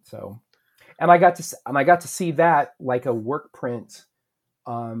 So, and I got to see that like a work print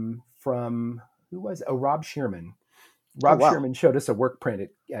from who was Rob Shearman. Rob Shearman showed us a work print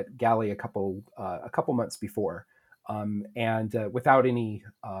at Galley a couple months before, and without any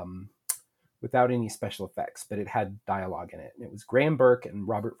special effects, but it had dialogue in it. And it was Graham Burke and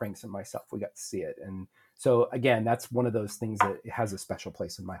Robert Franks and myself. We got to see it, and so again, that's one of those things that has a special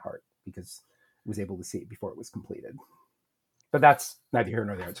place in my heart because I was able to see it before it was completed. But that's neither here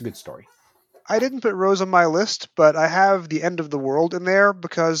nor there. It's a good story. I didn't put Rose on my list, but I have The End of the World in there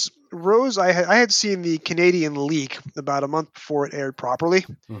because Rose, I had seen the Canadian leak about a month before it aired properly.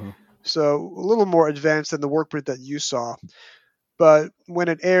 Mm-hmm. So a little more advanced than the work print that you saw. But when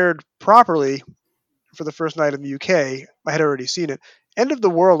it aired properly for the first night in the UK, I had already seen it. End of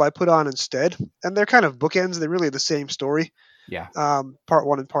the World I put on instead, and they're kind of bookends. They're really the same story. Yeah. Part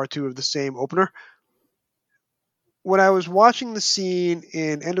 1 and part 2 of the same opener. When I was watching the scene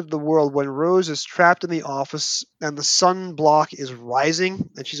in End of the World when Rose is trapped in the office and the sun block is rising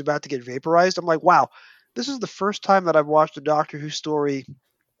and she's about to get vaporized, I'm like, wow, this is the first time that I've watched a Doctor Who story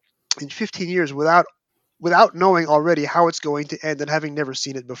in 15 years without knowing already how it's going to end and having never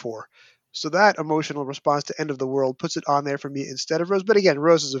seen it before. So that emotional response to End of the World puts it on there for me instead of Rose. But again,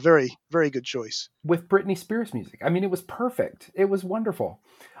 Rose is a very, very good choice. With Britney Spears music. I mean, it was perfect. It was wonderful.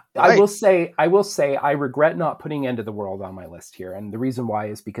 Right. I will say I regret not putting End of the World on my list here. And the reason why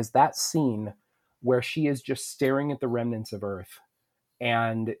is because that scene where she is just staring at the remnants of Earth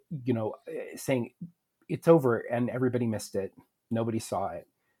and, saying it's over and everybody missed it, nobody saw it,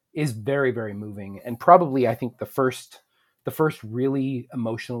 is very, very moving. And probably, I think the first really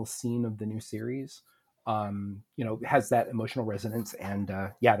emotional scene of the new series, has that emotional resonance. And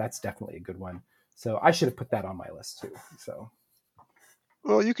that's definitely a good one. So I should have put that on my list too. So.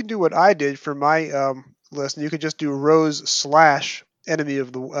 Well, you can do what I did for my list, and you could just do Rose / Enemy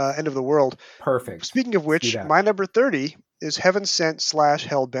of the End of the World. Perfect. Speaking of which, my number 30 is Heaven Sent /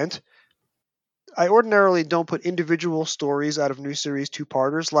 Hellbent. I ordinarily don't put individual stories out of new series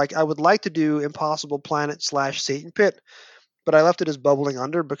two-parters. Like, I would like to do Impossible Planet / Satan Pit, but I left it as Bubbling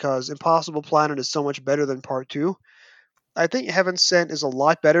Under because Impossible Planet is so much better than Part 2. I think Heaven Sent is a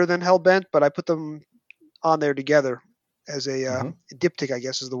lot better than Hellbent, but I put them on there together as a diptych, I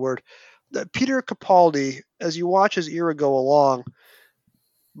guess is the word. Peter Capaldi, as you watch his era go along,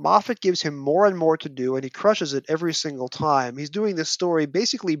 Moffat gives him more and more to do, and he crushes it every single time. He's doing this story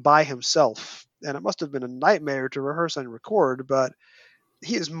basically by himself, and it must have been a nightmare to rehearse and record, but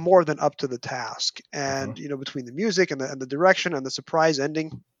he is more than up to the task. And between the music and the direction and the surprise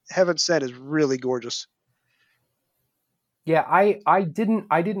ending, Heaven Sent is really gorgeous. Yeah, I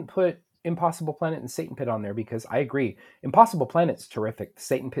didn't put Impossible Planet and Satan Pit on there because I agree. Impossible Planet's terrific.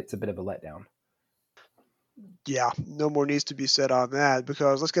 Satan Pit's a bit of a letdown. Yeah, no more needs to be said on that,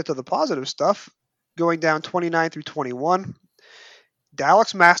 because let's get to the positive stuff. Going down 29 through 21,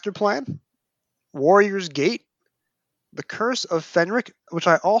 Dalek's Master Plan, Warrior's Gate, The Curse of Fenric, which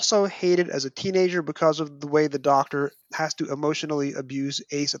I also hated as a teenager because of the way the Doctor has to emotionally abuse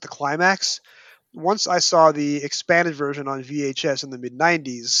Ace at the climax. Once I saw the expanded version on VHS in the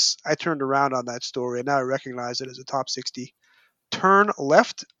mid-90s, I turned around on that story, and now I recognize it as a top 60. Turn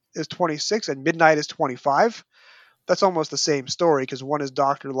Left is 26, and Midnight is 25. That's almost the same story, because one is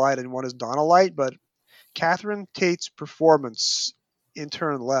Dr. Light and one is Donna Light, but Catherine Tate's performance in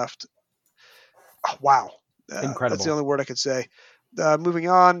Turn Left, wow. Incredible. That's the only word I could say. Moving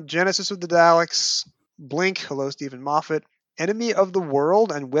on, Genesis of the Daleks, Blink, hello Stephen Moffat, Enemy of the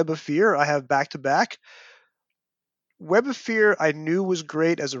World, and Web of Fear I have back-to-back. Web of Fear I knew was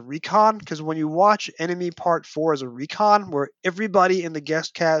great as a recon, because when you watch Enemy Part 4 as a recon, where everybody in the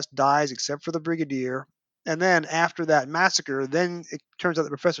guest cast dies except for the Brigadier, and then after that massacre, then it turns out that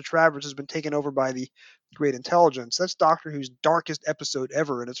Professor Travers has been taken over by the Great Intelligence. That's Doctor Who's darkest episode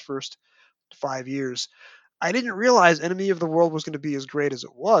ever in its first 5 years. I didn't realize Enemy of the World was going to be as great as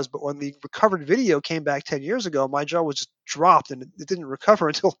it was, but when the recovered video came back 10 years ago, my jaw was just dropped, and it didn't recover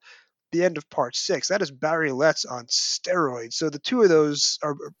until the end of Part 6. That is Barry Letts on steroids. So the two of those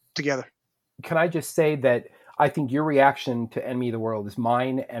are together. Can I just say that I think your reaction to Enemy of the World is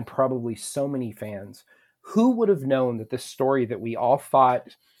mine and probably so many fans. Who would have known that this story that we all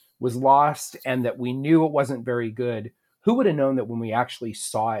thought was lost and that we knew it wasn't very good, who would have known that when we actually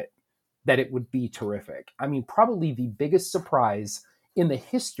saw it, that it would be terrific? I mean, probably the biggest surprise in the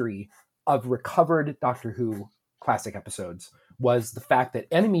history of recovered Doctor Who classic episodes was the fact that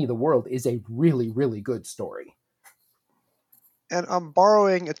Enemy of the World is a really, really good story. And I'm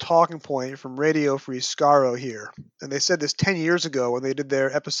borrowing a talking point from Radio Free Scaro here. And they said this 10 years ago when they did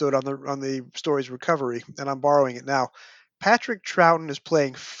their episode on the story's recovery, and I'm borrowing it now. Patrick Troughton is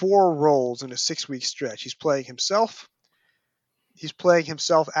playing 4 roles in a 6-week stretch. He's playing himself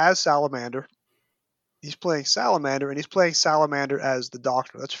as Salamander, he's playing Salamander, and he's playing Salamander as the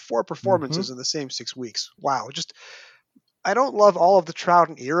Doctor. That's 4 performances in the same 6 weeks. Wow. I don't love all of the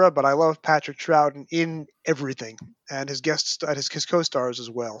Troughton era, but I love Patrick Troughton in everything, and his his co-stars as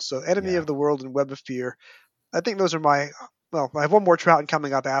well. So Enemy of the World and Web of Fear, I think those are I have one more Troughton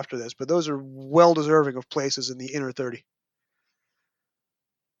coming up after this, but those are well deserving of places in the inner 30.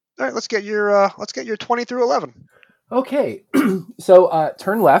 All right, let's get your 20 through 11. Okay, so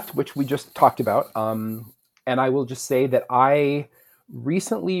Turn Left, which we just talked about, and I will just say that I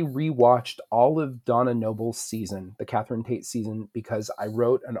recently rewatched all of Donna Noble's season, the Catherine Tate season, because I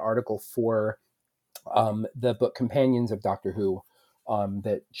wrote an article for the book Companions of Doctor Who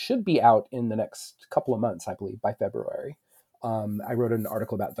that should be out in the next couple of months, I believe, by February. I wrote an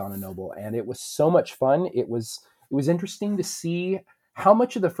article about Donna Noble, and it was so much fun. It was interesting to see how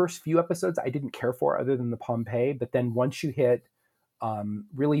much of the first few episodes I didn't care for other than the Pompeii, but then once you hit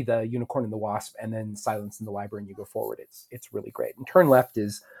really the Unicorn and the Wasp and then Silence in the Library and you go forward, it's really great. And Turn Left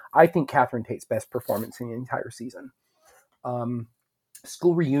is, I think, Catherine Tate's best performance in the entire season.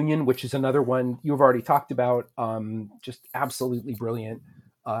 School Reunion, which is another one you've already talked about, just absolutely brilliant.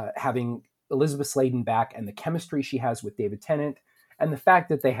 Having Elizabeth Sladen back and the chemistry she has with David Tennant and the fact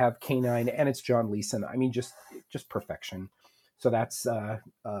that they have K9 and it's John Leeson, I mean, just perfection. So that's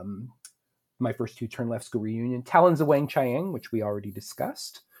my first 2, Turn Left, School Reunion. Talons of Wang Chiang, which we already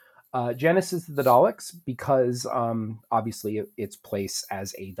discussed. Genesis of the Daleks, because obviously its place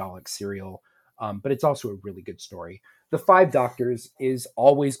as a Dalek serial, but it's also a really good story. The 5 Doctors is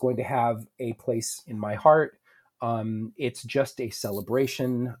always going to have a place in my heart. It's just a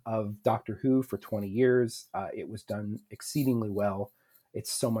celebration of Doctor Who for 20 years. It was done exceedingly well.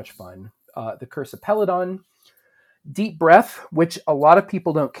 It's so much fun. The Curse of Peladon. Deep Breath, which a lot of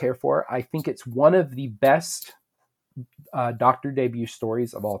people don't care for. I think it's one of the best Doctor debut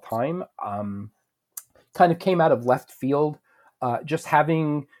stories of all time. Kind of came out of left field. Just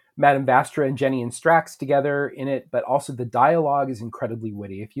having Madame Vastra and Jenny and Strax together in it, but also the dialogue is incredibly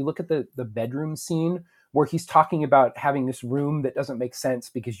witty. If you look at the bedroom scene where he's talking about having this room that doesn't make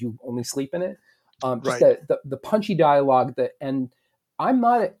sense because you only sleep in it, just right. the punchy dialogue and I'm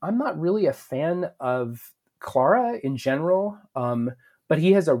not really a fan of Clara in general, but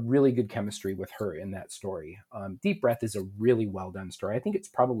he has a really good chemistry with her in that story. Deep Breath is a really well done story. I think it's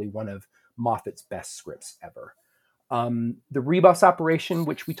probably one of Moffat's best scripts ever. The rebus operation,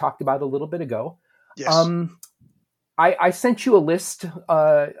 which we talked about a little bit ago. Yes. I sent you a list,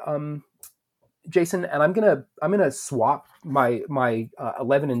 Jason, and I'm gonna swap my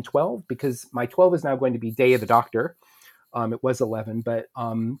 11 and 12 because my 12 is now going to be Day of the Doctor. It was 11, but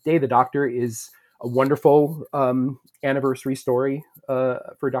Day of the Doctor is a wonderful anniversary story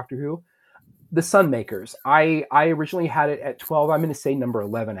for Doctor Who. The Sunmakers. I originally had it at 12. I'm going to say number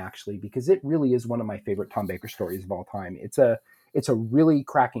 11 actually because it really is one of my favorite Tom Baker stories of all time. It's a really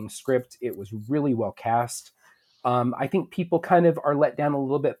cracking script. It was really well cast. I think people kind of are let down a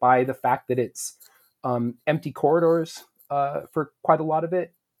little bit by the fact that it's empty corridors for quite a lot of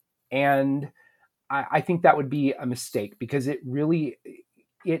it, and I think that would be a mistake because it really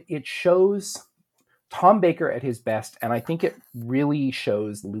it shows Tom Baker at his best, and I think it really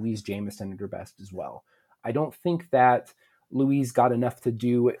shows Louise Jameson at her best as well. I don't think that Louise got enough to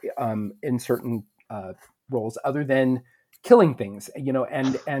do in certain roles other than killing things,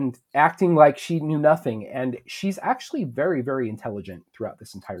 and acting like she knew nothing. And she's actually very, very intelligent throughout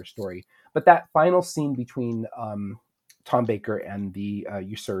this entire story. But that final scene between Tom Baker and the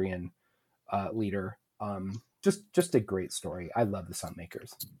Usurian leader, just a great story. I love the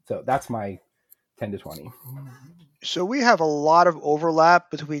Sunmakers. So that's my 10 to 20. So we have a lot of overlap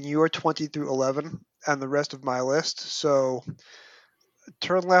between your 20 through 11 and the rest of my list. So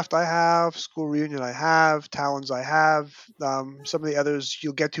Turn Left I have, School Reunion I have, Talons I have. Some of the others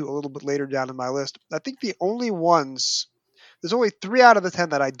you'll get to a little bit later down in my list. I think the only ones, there's only 3 out of the 10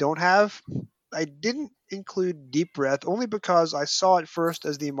 that I don't have. I didn't include Deep Breath only because I saw it first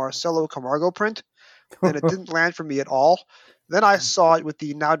as the Marcelo Camargo print, and it didn't land for me at all. Then I saw it with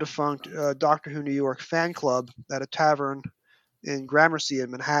the now defunct Doctor Who New York fan club at a tavern in Gramercy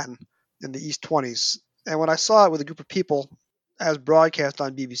in Manhattan in the East 20s. And when I saw it with a group of people as broadcast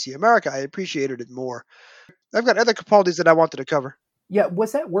on BBC America, I appreciated it more. I've got other Capaldi's that I wanted to cover. Yeah,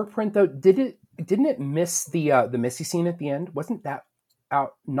 was that work print though? Didn't it miss the Missy scene at the end? Wasn't that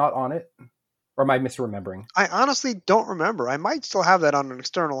out not on it? Or am I misremembering? I honestly don't remember. I might still have that on an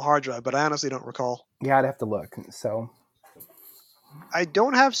external hard drive, but I honestly don't recall. Yeah, I'd have to look. So I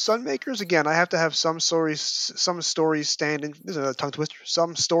don't have Sunmakers. Again, I have to have some stories stand in. This is a tongue twister.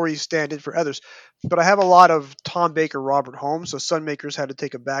 Some stories stand in for others. But I have a lot of Tom Baker, Robert Holmes, so Sunmakers had to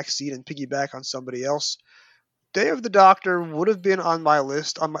take a back seat and piggyback on somebody else. Day of the Doctor would have been on my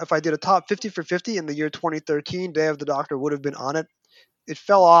list. If I did a top 50 for 50 in the year 2013, Day of the Doctor would have been on it. It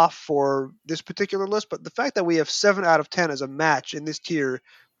fell off for this particular list, but the fact that we have 7 out of 10 as a match in this tier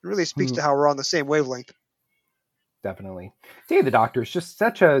really speaks to how we're on the same wavelength. Definitely. Day of the Doctor is just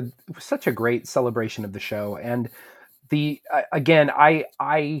such a great celebration of the show. And again, I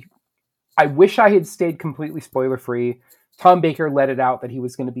wish I had stayed completely spoiler free. Tom Baker let it out that he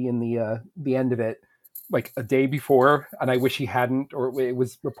was going to be in the end of it like a day before, and I wish he hadn't, or it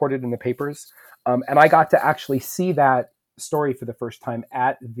was reported in the papers. And I got to actually see that story for the first time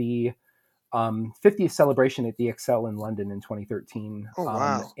at the 50th celebration at the ExCeL in London in 2013. Oh,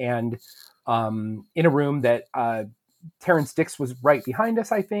 wow. And in a room that Terrence Dix was right behind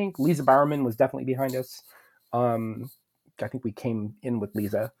us, I think. Lisa Bowerman was definitely behind us. I think we came in with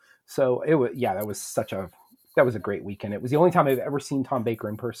Lisa. So it was, that was a great weekend. It was the only time I've ever seen Tom Baker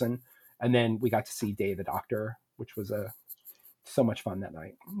in person. And then we got to see Day of the Doctor, which was so much fun that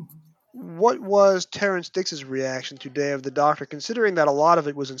night. What was Terrence Dix's reaction to Day of the Doctor, considering that a lot of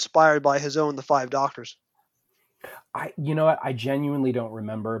it was inspired by his own The Five Doctors? You know what? I genuinely don't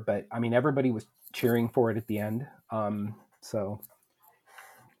remember, but I mean, everybody was cheering for it at the end. So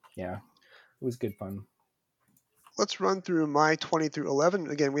yeah, it was good fun. Let's run through my 20 through 11.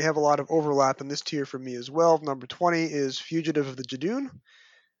 Again, we have a lot of overlap in this tier for me as well. Number 20 is Fugitive of the Jadoon.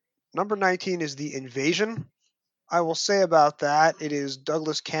 Number 19 is The Invasion. I will say about that, it is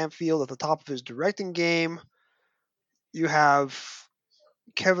Douglas Campfield at the top of his directing game. You have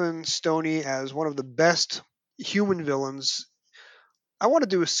Kevin Stoney as one of the best human villains. I want to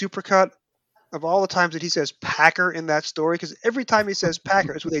do a supercut of all the times that he says Packer in that story, because every time he says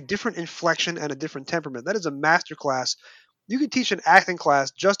Packer, it's with a different inflection and a different temperament. That is a masterclass. You could teach an acting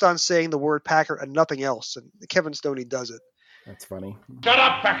class just on saying the word Packer and nothing else, and Kevin Stoney does it. That's funny. Shut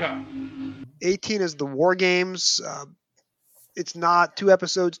up, Packer! 18 is the War Games. It's not 2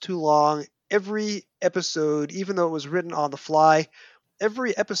 episodes too long. Every episode, even though it was written on the fly,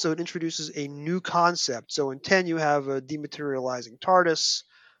 every episode introduces a new concept. So in 10, you have a dematerializing TARDIS.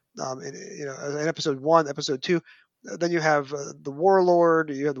 In episode 1, episode 2, then you have the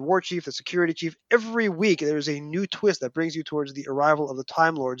Warlord, you have the War Chief, the Security Chief. Every week, there's a new twist that brings you towards the arrival of the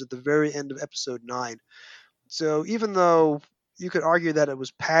Time Lords at the very end of episode 9. So even though you could argue that it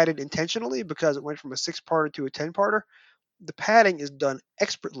was padded intentionally because it went from a 6-parter to a 10-parter. The padding is done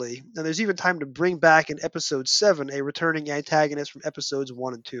expertly, and there's even time to bring back in episode 7 a returning antagonist from episodes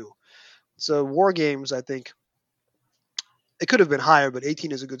 1 and 2. So War Games, I think, it could have been higher, but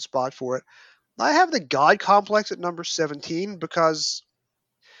 18 is a good spot for it. I have the God Complex at number 17 because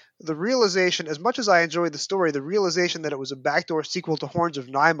the realization, as much as I enjoyed the story, the realization that it was a backdoor sequel to Horns of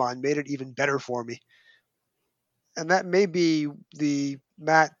Nimon made it even better for me. And that may be the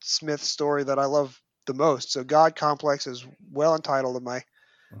Matt Smith story that I love the most. So God Complex is well entitled in my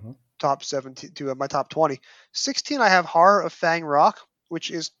top 17 to my top 20. 16, I have Horror of Fang Rock,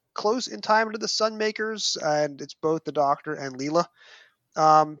 which is close in time to the Sunmakers, and it's both the Doctor and Leela.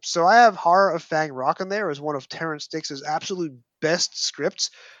 So I have Horror of Fang Rock in there as one of Terrence Dicks's absolute best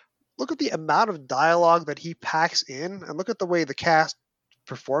scripts. Look at the amount of dialogue that he packs in, and look at the way the cast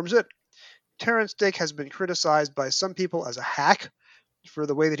performs it. Terrence Dick has been criticized by some people as a hack for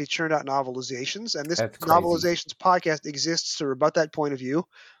the way that he churned out novelizations, and this novelizations podcast exists to rebut that point of view.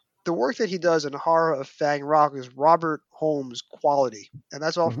 The work that he does in Horror of Fang Rock is Robert Holmes quality, and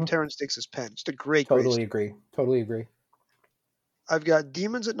that's all from Terrence Dicks's pen. It's a great Totally agree. I've got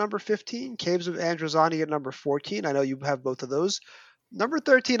Demons at number 15, Caves of Androzani at number 14. I know you have both of those. Number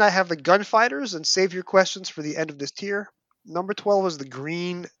 13, I have the Gunfighters, and save your questions for the end of this tier. Number 12 is the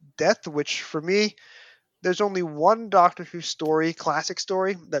Green Death, which for me, there's only one Doctor Who story, classic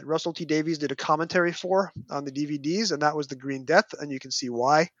story, that Russell T Davies did a commentary for on the DVDs, and that was the Green Death, and you can see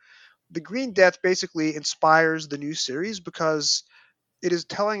why. The Green Death basically inspires the new series because it is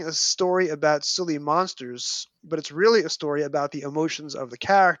telling a story about silly monsters, but it's really a story about the emotions of the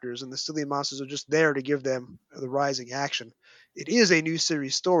characters, and the silly monsters are just there to give them the rising action. It is a new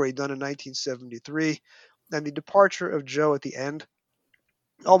series story done in 1973, and the departure of Joe at the end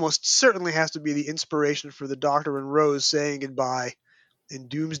almost certainly has to be the inspiration for the Doctor and Rose saying goodbye in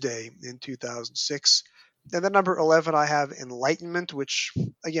Doomsday in 2006. And then number 11, I have Enlightenment, which,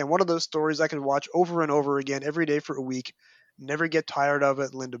 again, one of those stories I could watch over and over again every day for a week, never get tired of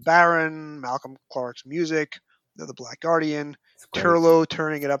it. Linda Barron, Malcolm Clark's music, The Black Guardian, Turlough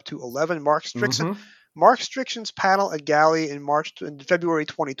turning it up to 11, Mark Strickson. Mark Strickson's panel at Galley in February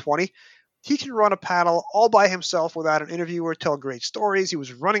 2020. He can run a panel all by himself without an interviewer, tell great stories. He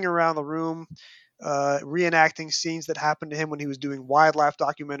was running around the room, reenacting scenes that happened to him when he was doing wildlife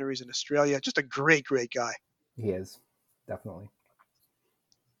documentaries in Australia. Just a great, great guy. He is, definitely.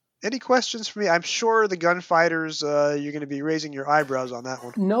 Any questions for me? I'm sure the Gunfighters, you're going to be raising your eyebrows on that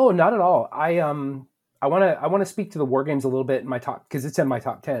one. No, not at all. I want to speak to the War Games a little bit in my top, because it's in my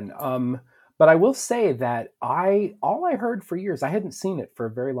top 10. But I will say that all I heard for years, I hadn't seen it for a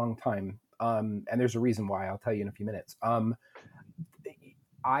very long time. And there's a reason why. I'll tell you in a few minutes. All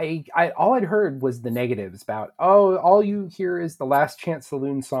I'd heard was the negatives about, all you hear is the Last Chance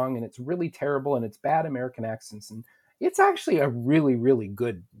Saloon song, and it's really terrible, and it's bad American accents, and it's actually a really, really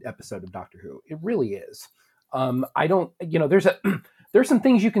good episode of Doctor Who. It really is. There's some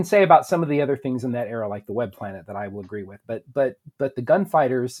things you can say about some of the other things in that era, like the Web Planet, that I will agree with, but the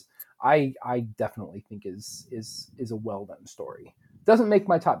Gunfighters, I definitely think is a well done story. Doesn't make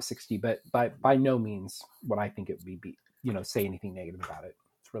my top 60, but by no means would I think it would be say anything negative about it.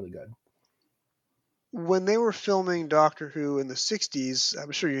 It's really good. When they were filming Doctor Who in the 60s,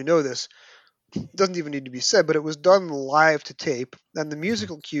 I'm sure you know this, it doesn't even need to be said, but it was done live to tape, and the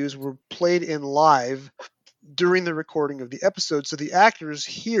musical cues were played in live during the recording of the episode, so the actors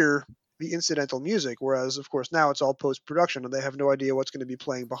hear the incidental music, whereas, of course, now it's all post-production, and they have no idea what's going to be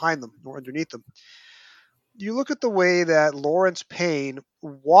playing behind them or underneath them. You look at the way that Lawrence Payne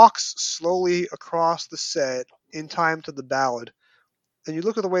walks slowly across the set in time to the ballad, and you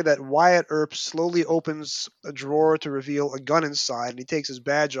look at the way that Wyatt Earp slowly opens a drawer to reveal a gun inside, and he takes his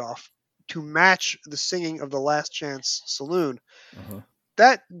badge off to match the singing of the Last Chance Saloon.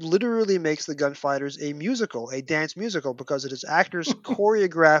 That literally makes the Gunfighters a musical, a dance musical, because it is actors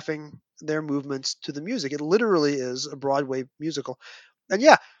choreographing their movements to the music. It literally is a Broadway musical. And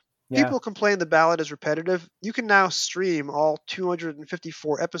people complain the ballad is repetitive. You can now stream all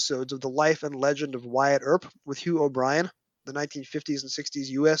 254 episodes of the life and legend of Wyatt Earp with Hugh O'Brien, the 1950s and 60s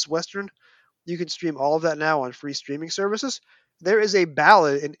U.S. Western. You can stream all of that now on free streaming services. There is a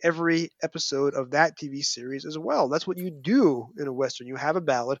ballad in every episode of that TV series as well. That's what you do in a Western. You have a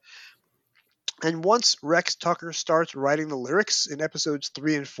ballad. And once Rex Tucker starts writing the lyrics in episodes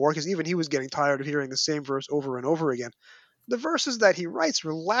 3 and 4, because even he was getting tired of hearing the same verse over and over again, the verses that he writes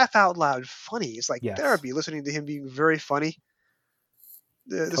were laugh out loud funny. It's like therapy, listening to him being very funny.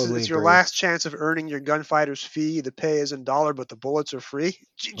 It's your last chance of earning your Gunfighter's fee. The pay is in $1, but the bullets are free.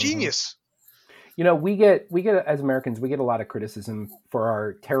 Genius. we get as Americans, we get a lot of criticism for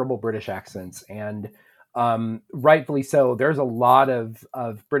our terrible British accents, and rightfully so. There's a lot of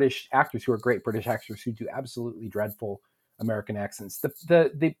British actors who are great British actors who do absolutely dreadful American accents.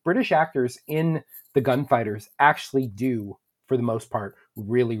 The British actors in The Gunfighters actually do, for the most part,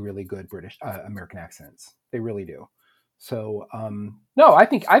 really, really good British American accents. They really do. So no, I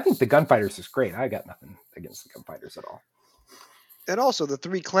think The Gunfighters is great. I got nothing against The Gunfighters at all. And also the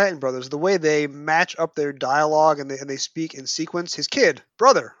three Clanton brothers, the way they match up their dialogue and they speak in sequence. His kid,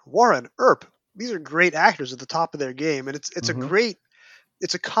 brother, Warren, Earp. These are great actors at the top of their game, and it's a great.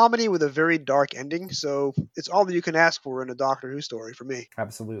 It's a comedy with a very dark ending, so it's all that you can ask for in a Doctor Who story for me.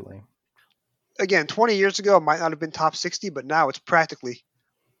 Absolutely. Again, 20 years ago, it might not have been top 60, but now it's practically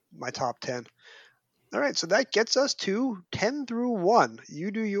my top 10. All right, so that gets us to 10 through 1.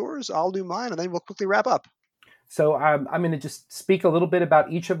 You do yours, I'll do mine, and then we'll quickly wrap up. So I'm going to just speak a little bit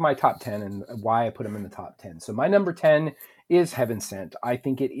about each of my top 10 and why I put them in the top 10. So my number 10 is Heaven Sent. I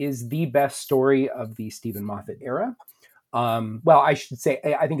think it is the best story of the Stephen Moffat era. Well, I should say,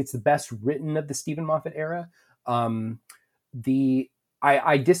 I think it's the best written of the Stephen Moffat era. I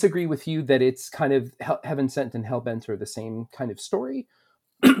disagree with you that it's kind of Heaven Sent and Hellbent are the same kind of story.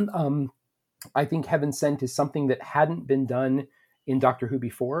 I think Heaven Sent is something that hadn't been done in Doctor Who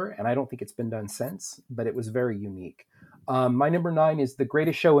before, and I don't think it's been done since, but it was very unique. My number 9 is The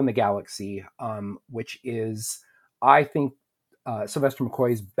Greatest Show in the Galaxy, which is, I think, Sylvester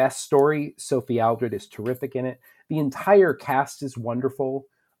McCoy's best story. Sophie Aldred is terrific in it. The entire cast is wonderful.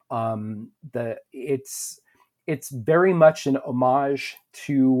 It's very much an homage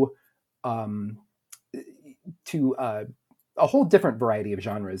to a whole different variety of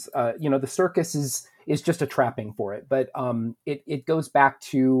genres. The circus is just a trapping for it, but it goes back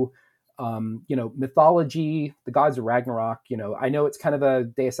to mythology, the gods of Ragnarok. I know it's kind of a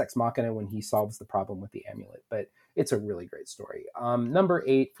Deus Ex Machina when he solves the problem with the amulet, but it's a really great story. Number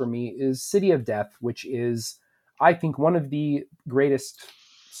 8 for me is City of Death, which is, I think, one of the greatest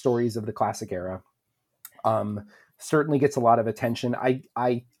stories of the classic era. Certainly gets a lot of attention.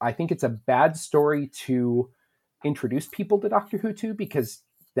 I think it's a bad story to introduce people to Doctor Who to, because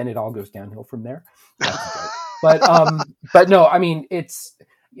then it all goes downhill from there. But no, I mean,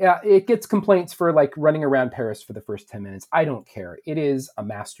 it gets complaints for like running around Paris for the first 10 minutes. I don't care. It is a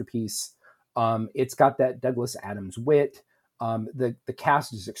masterpiece. It's got that Douglas Adams wit. The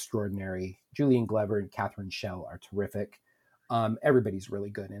cast is extraordinary. Julian Glover and Catherine Schell are terrific. Everybody's really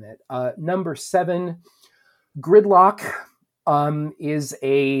good in it. Number 7, Gridlock is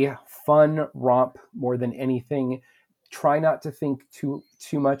a fun romp more than anything. Try not to think too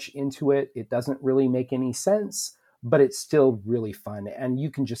much into it. It doesn't really make any sense, but it's still really fun. And you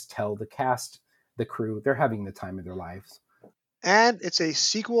can just tell the cast, the crew, they're having the time of their lives. And it's a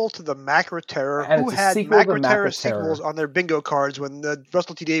sequel to the Macra Terror, who had Macra Terror sequels on their bingo cards when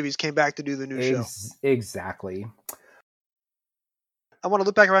Russell T Davies came back to do the new show. Exactly. I want to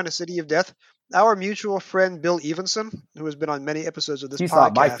look back around to City of Death. Our mutual friend Bill Evenson, who has been on many episodes of this podcast. He's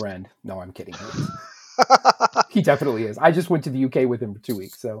not my friend. No, I'm kidding. He definitely is. I just went to the UK with him for 2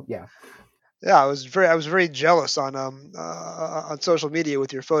 weeks, so yeah. Yeah, I was very jealous on social media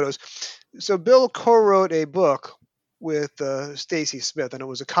with your photos. So Bill co-wrote a book with Stacey Smith, and it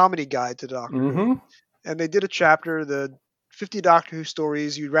was a comedy guide to Doctor Who. And they did a chapter, the 50 Doctor Who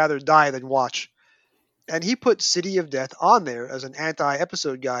stories you'd rather die than watch. And he put City of Death on there as an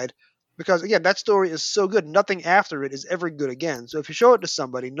anti-episode guide because, again, that story is so good, nothing after it is ever good again. So if you show it to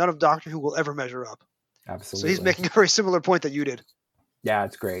somebody, none of Doctor Who will ever measure up. Absolutely. So he's making a very similar point that you did. Yeah,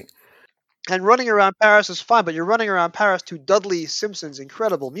 it's great. And running around Paris is fine, but you're running around Paris to Dudley Simpson's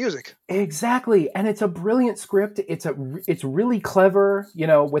incredible music. Exactly, and it's a brilliant script. It's really clever,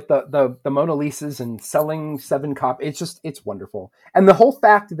 with the Mona Lisas and selling 7 copies. It's wonderful, and the whole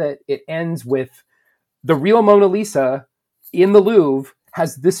fact that it ends with the real Mona Lisa in the Louvre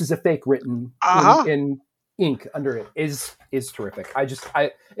has "This is a fake" written in ink under it is terrific.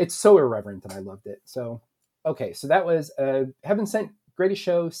 It's so irreverent, and I loved it. So, okay, so that was Heaven Sent, Greatest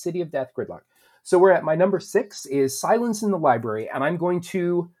Show, City of Death, Gridlock. So we're at my number 6 is Silence in the Library, and I'm going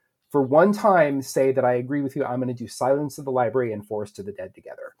to, for one time, say that I agree with you. I'm going to do Silence of the Library and Forest of the Dead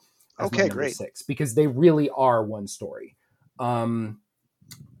together. Okay, great. 6, because they really are one story.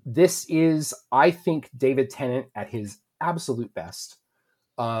 This is, I think, David Tennant at his absolute best.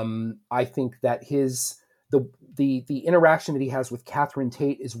 I think that the interaction that he has with Catherine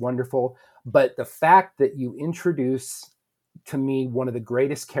Tate is wonderful, but the fact that you introduce to me one of the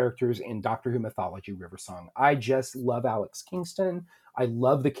greatest characters in Doctor Who mythology, River Song. I just love Alex Kingston. I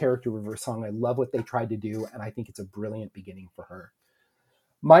love the character River Song. I love what they tried to do, and I think it's a brilliant beginning for her.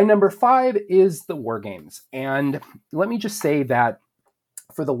 My number 5 is the War Games. And let me just say that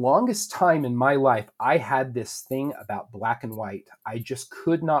for the longest time in my life, I had this thing about black and white. I just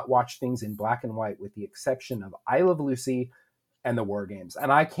could not watch things in black and white with the exception of I Love Lucy and the War Games.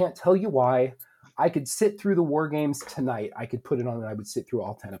 And I can't tell you why. I could sit through the War Games tonight. I could put it on and I would sit through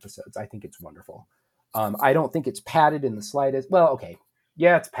all 10 episodes. I think it's wonderful. I don't think it's padded in the slightest. Well, okay.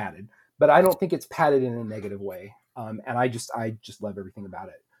 Yeah, it's padded, but I don't think it's padded in a negative way. And I just love everything about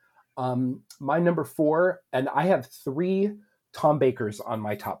it. My number 4, and I have 3 Tom Bakers on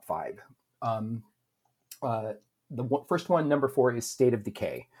my top 5. First one, number 4, is State of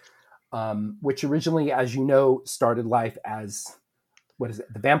Decay, which originally, as you know, started life as,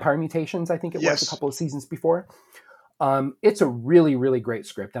 the Vampire Mutations, I think it was a couple of seasons before. It's a really, really great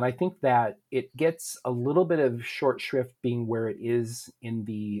script. And I think that it gets a little bit of short shrift being where it is in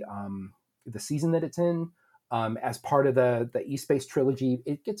the season that it's in. As part of the East Space trilogy,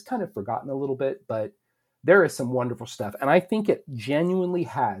 it gets kind of forgotten a little bit, but there is some wonderful stuff. And I think it genuinely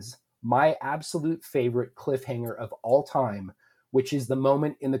has my absolute favorite cliffhanger of all time, which is the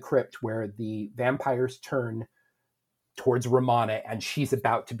moment in the crypt where the vampires turn towards Romana and she's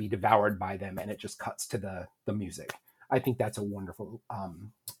about to be devoured by them. And it just cuts to the music. I think that's a wonderful,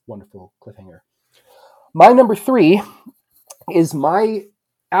 wonderful cliffhanger. My number 3 is my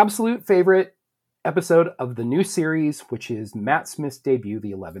absolute favorite episode of the new series, which is Matt Smith's debut,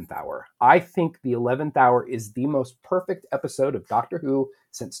 The 11th Hour. I think The 11th Hour is the most perfect episode of Doctor Who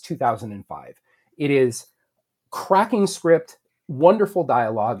since 2005. It is cracking script, wonderful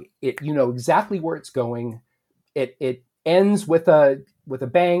dialogue. You know exactly where it's going. It ends with a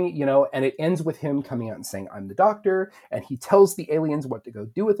bang, and it ends with him coming out and saying, "I'm the Doctor," and he tells the aliens what to go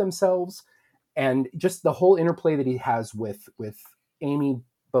do with themselves, and just the whole interplay that he has with Amy,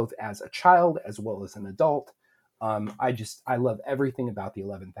 both as a child as well as an adult. I love everything about The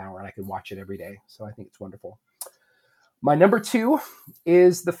 11th Hour, and I could watch it every day. So I think it's wonderful. My number 2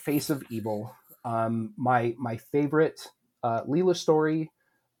 is The Face of Evil. My favorite Leela story.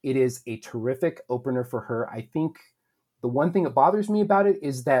 It is a terrific opener for her. I think the one thing that bothers me about it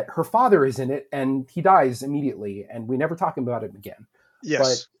is that her father is in it and he dies immediately and we never talk about it again.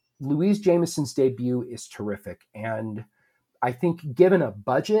 Yes. But Louise Jameson's debut is terrific. And I think given a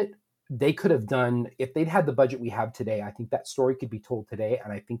budget, they could have done, if they'd had the budget we have today, I think that story could be told today.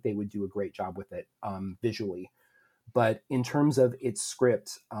 And I think they would do a great job with it visually. But in terms of its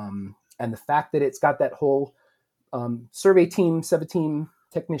script and the fact that it's got that whole survey team, 17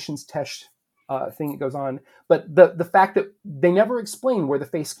 technicians test thing that goes on. But the fact that they never explain where the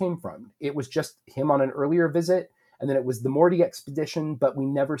face came from. It was just him on an earlier visit. And then it was the Morty expedition, but we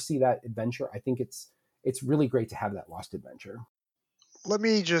never see that adventure. I think it's really great to have that lost adventure. Let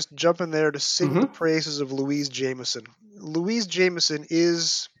me just jump in there to sing the praises of Louise Jameson. Louise Jameson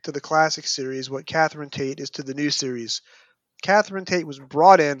is to the classic series what Catherine Tate is to the new series. Catherine Tate was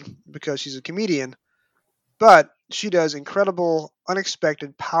brought in because she's a comedian, but she does incredible,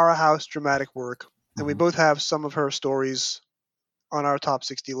 unexpected, powerhouse dramatic work, and we both have some of her stories on our top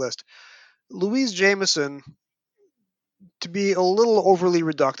 60 list. Louise Jameson, to be a little overly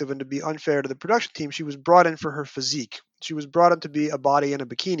reductive and to be unfair to the production team, she was brought in for her physique. She was brought in to be a body in a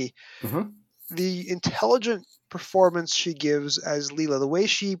bikini. The intelligent performance she gives as Leela, the way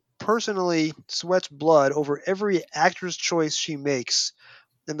she personally sweats blood over every actor's choice she makes,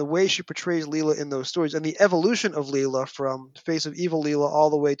 and the way she portrays Leela in those stories, and the evolution of Leela from Face of Evil Leela all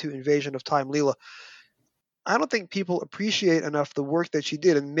the way to Invasion of Time Leela, I don't think people appreciate enough the work that she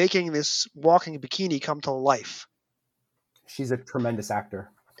did in making this walking bikini come to life. She's a tremendous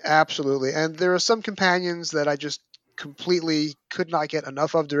actor. Absolutely. And there are some companions that I just completely could not get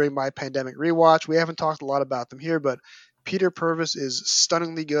enough of during my pandemic rewatch. We haven't talked a lot about them here, but Peter Purvis is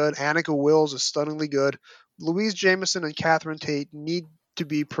stunningly good. Annika Wills is stunningly good. Louise Jameson and Catherine Tate need to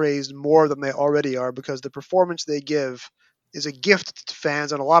be praised more than they already are because the performance they give is a gift to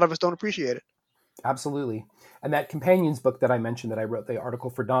fans, and a lot of us don't appreciate it. Absolutely. And that Companions book that I mentioned that I wrote the article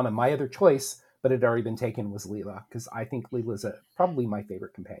for Donna, my other choice, but it had already been taken, was Leela, because I think Leela is probably my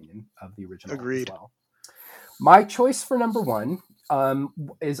favorite companion of the original. Agreed. As well. My choice for number 1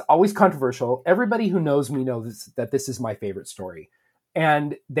 is always controversial. Everybody who knows me knows that this is my favorite story.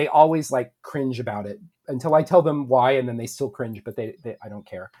 And they always cringe about it until I tell them why, and then they still cringe, but I don't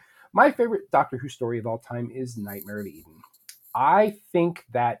care. My favorite Doctor Who story of all time is Nightmare of Eden. I think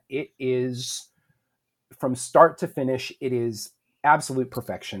that it is, from start to finish, it is absolute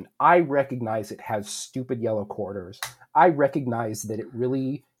perfection. I recognize it has stupid yellow corridors. I recognize that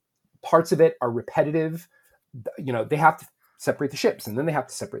parts of it are repetitive. They have to separate the ships, and then they have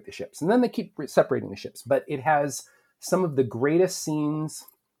to separate the ships, and then they keep separating the ships. But it has some of the greatest scenes.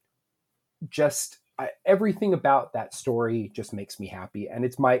 Just everything about that story just makes me happy, and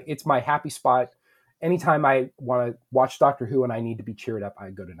it's my happy spot. Anytime I want to watch Doctor Who and I need to be cheered up, I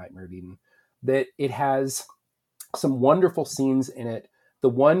go to Nightmare of Eden. That it has some wonderful scenes in it. The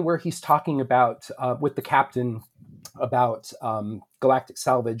one where he's talking about with the captain about galactic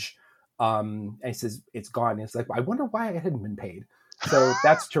salvage, and he says it's gone. And it's like, I wonder why I hadn't been paid. So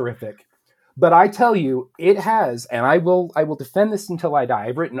that's terrific. But I tell you, it has, and I will defend this until I die.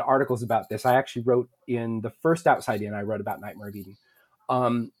 I've written articles about this. I actually wrote in the first Outside In, I wrote about Nightmare of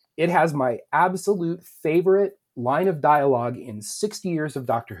Eden. It has my absolute favorite line of dialogue in 60 years of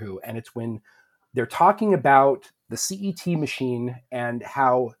Doctor Who, and it's when they're talking about the CET machine and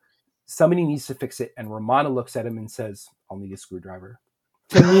how somebody needs to fix it, and Romana looks at him and says, I'll need a screwdriver.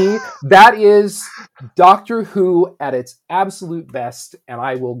 To me, that is Doctor Who at its absolute best, and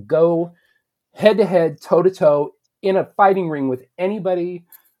I will go head-to-head, toe-to-toe, in a fighting ring with anybody,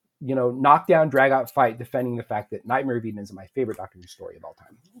 knockdown, drag-out fight, defending the fact that Nightmare of Eden is my favorite Doctor Who story of all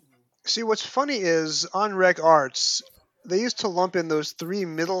time. See, what's funny is on Rec Arts, they used to lump in those 3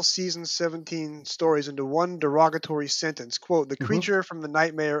 middle season 17 stories into one derogatory sentence. Quote, the creature from the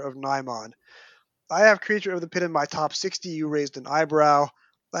Nightmare of Nymon. I have Creature of the Pit in my top 60. You raised an eyebrow.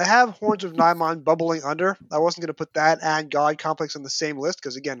 I have Horns of Nymon bubbling under. I wasn't going to put that and God Complex on the same list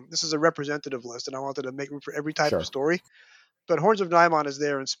because, again, this is a representative list, and I wanted to make room for every type of story. But Horns of Nymon is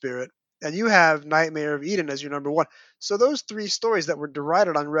there in spirit. And you have Nightmare of Eden as your number 1. So those 3 stories that were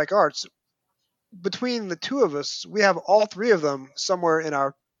derided on Rec Arts, between the two of us, we have all 3 of them somewhere in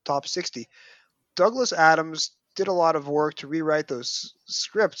our top 60. Douglas Adams did a lot of work to rewrite those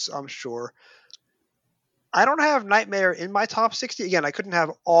scripts, I'm sure. I don't have Nightmare in my top 60. Again, I couldn't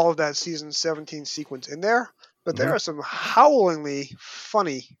have all of that season 17 sequence in there, but there are some howlingly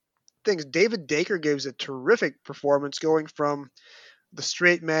funny things. David Dacre gives a terrific performance, going from the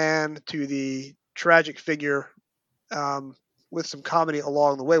straight man to the tragic figure, with some comedy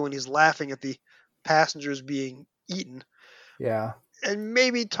along the way when he's laughing at the passengers being eaten. Yeah. And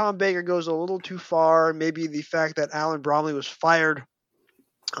maybe Tom Baker goes a little too far. Maybe the fact that Alan Bromley was fired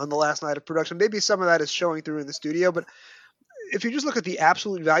on the last night of production, maybe some of that is showing through in the studio. But if you just look at the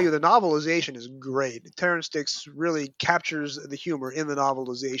absolute value, the novelization is great. Terrence Dix really captures the humor in the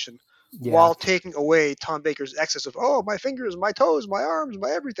novelization while taking away Tom Baker's excess of, oh, my fingers, my toes, my arms, my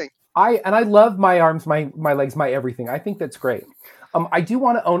everything. I love my arms, my legs, my everything. I think that's great. I do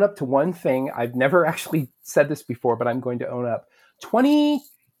want to own up to one thing. I've never actually said this before, but I'm going to own up. 22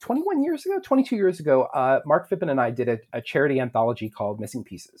 years ago, Mark Phippen and I did a charity anthology called Missing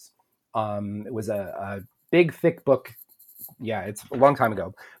Pieces. It was a big, thick book. Yeah, it's a long time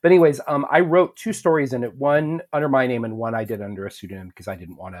ago. But anyways, I wrote 2 stories in it, one under my name and one I did under a pseudonym because I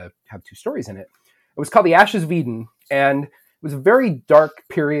didn't want to have 2 stories in it. It was called The Ashes of Eden, and it was a very dark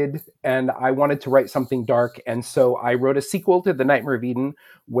period, and I wanted to write something dark, and so I wrote a sequel to The Nightmare of Eden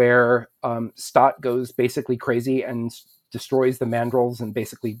where Stott goes basically crazy and destroys the mandrels and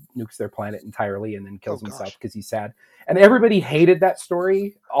basically nukes their planet entirely and then kills himself because he's sad. And everybody hated that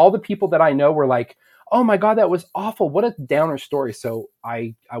story. All the people that I know were like, oh my God, that was awful. What a downer story. So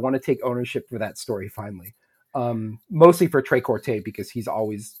I want to take ownership for that story finally. Mostly for Trey Corte because he's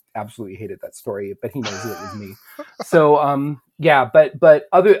always absolutely hated that story, but he knows it was me. So but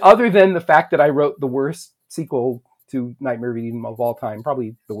other than the fact that I wrote the worst sequel to Nightmare of Eden of all time,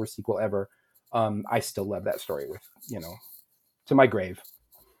 probably the worst sequel ever, I still love that story with, to my grave.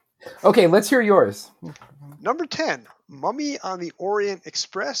 Okay, let's hear yours. Number 10, Mummy on the Orient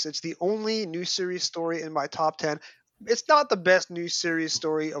Express. It's the only new series story in my top 10. It's not the best new series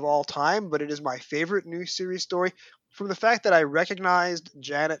story of all time, but it is my favorite new series story. From the fact that I recognized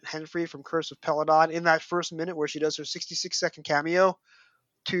Janet Henfrey from Curse of Peladon in that first minute where she does her 66-second cameo,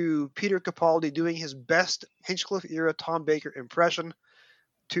 to Peter Capaldi doing his best Hinchcliffe-era Tom Baker impression,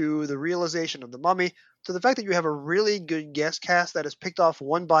 to the realization of the Mummy, to the fact that you have a really good guest cast that is picked off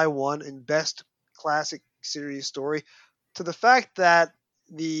one by one in best classic series story, to the fact that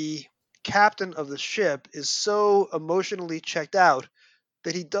the captain of the ship is so emotionally checked out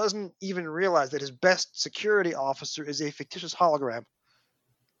that he doesn't even realize that his best security officer is a fictitious hologram.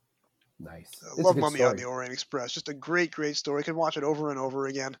 Nice. I love Mummy on the Orient Express. Just a great, great story. Can watch it over and over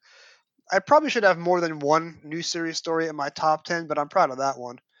again. I probably should have more than one new series story in my top 10, but I'm proud of that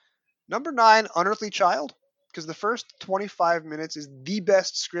one. Number 9, Unearthly Child, because the first 25 minutes is the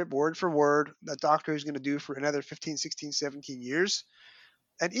best script word for word that Doctor Who's going to do for another 15, 16, 17 years.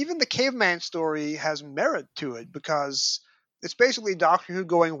 And even the caveman story has merit to it because it's basically Doctor Who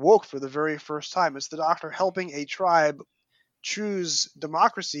going woke for the very first time. It's the Doctor helping a tribe choose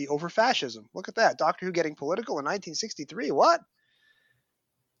democracy over fascism. Look at that. Doctor Who getting political in 1963. What?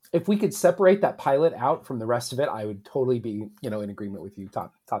 If we could separate that pilot out from the rest of it, I would totally be, in agreement with you.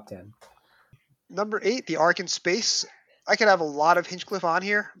 Top 10. Number 8, the Ark in Space. I could have a lot of Hinchcliffe on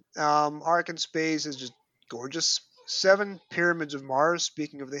here. Ark in Space is just gorgeous. 7 Pyramids of Mars,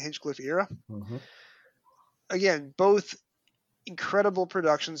 speaking of the Hinchcliffe era. Mm-hmm. Again, both incredible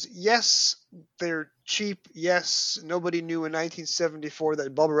productions. Yes, they're cheap. Yes, nobody knew in 1974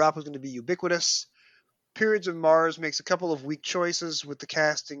 that bubble wrap was going to be ubiquitous. Pyramids of Mars makes a couple of weak choices with the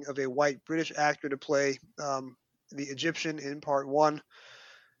casting of a white British actor to play the Egyptian in part 1.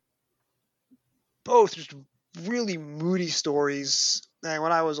 Both just really moody stories. And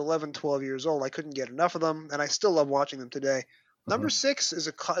when I was 11, 12 years old, I couldn't get enough of them, and I still love watching them today. Number 6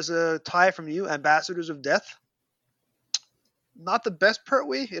 is a tie from you, Ambassadors of Death. Not the best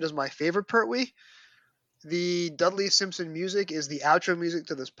Pertwee. It is my favorite Pertwee. The Dudley Simpson music is the outro music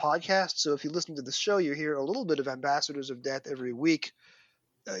to this podcast, so if you listen to the show, you hear a little bit of Ambassadors of Death every week.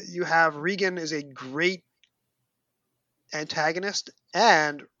 You have Regan is a great antagonist,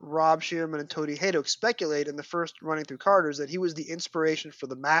 and Rob Shearman and Tony Haydock speculate in the first running through Carter's that he was the inspiration for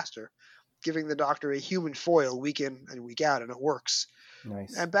the Master, giving the Doctor a human foil week in and week out, and it works.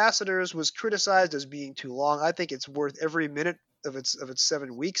 Nice. Ambassadors was criticized as being too long. I think it's worth every minute of its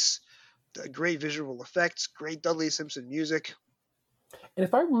 7 weeks. Great visual effects, great Dudley Simpson music. And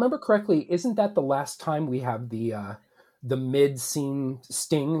if I remember correctly, isn't that the last time we have the mid-scene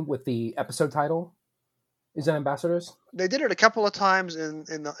sting with the episode title? Is that Ambassadors? They did it a couple of times in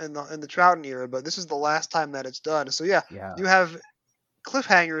the Troughton era, but this is the last time that it's done. So yeah. You have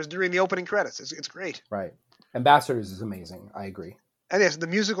cliffhangers during the opening credits. It's great. Right. Ambassadors is amazing. I agree. And yes, the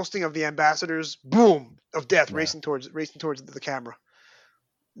musical sting of the Ambassadors, boom, of death racing towards the camera.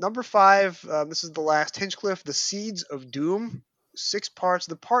 Number 5, this is the last Hinchcliffe, The Seeds of Doom. 6 parts.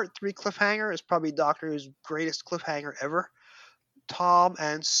 The part 3 cliffhanger is probably Doctor Who's greatest cliffhanger ever. Tom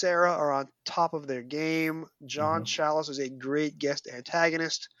and Sarah are on top of their game. John Challis is a great guest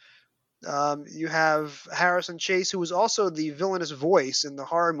antagonist. You have Harrison Chase, who was also the villainous voice in the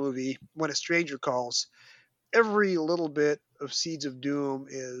horror movie When a Stranger Calls. Every little bit of Seeds of Doom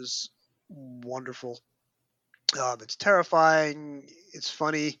is wonderful. It's terrifying. It's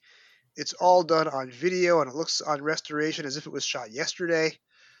funny. It's all done on video, and it looks on restoration as if it was shot yesterday.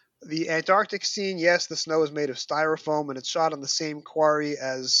 The Antarctic scene, yes, the snow is made of styrofoam, and it's shot on the same quarry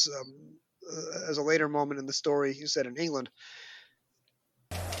as a later moment in the story you said in England.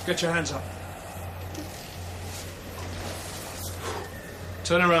 Get your hands up.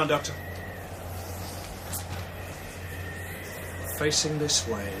 Turn around, Doctor. Facing this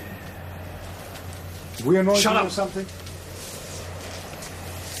way. We annoyed Shut you up. or something?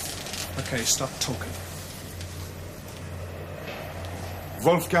 Okay, stop talking.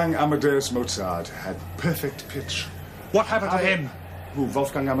 Wolfgang Amadeus Mozart had perfect pitch. What happened to him? Who,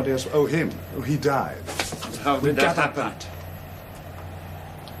 Wolfgang Amadeus? Oh, him. Oh, he died. How did that happen?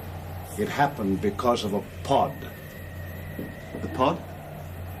 It happened because of a pod. The pod?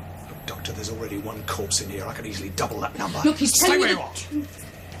 Look, Doctor, there's already one corpse in here. I could easily double that number. Look, he's Stay telling where me you are.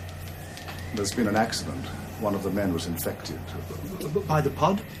 There's been an accident. One of the men was infected. By the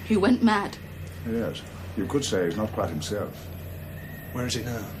pod? He went mad. Yes. You could say he's not quite himself. Where is he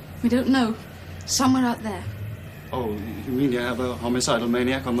now? We don't know. Somewhere out there. Oh, you mean you have a homicidal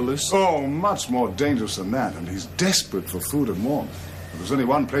maniac on the loose? Oh, much more dangerous than that, and he's desperate for food and warmth. There's only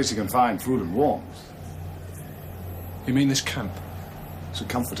one place he can find food and warmth. You mean this camp? It's a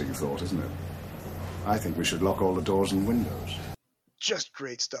comforting thought, isn't it? I think we should lock all the doors and windows. Just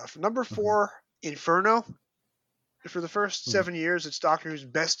great stuff. Number 4, Inferno. For the first 7 years, it's Doctor Who's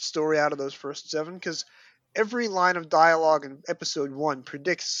best story out of those first 7, because every line of dialogue in episode 1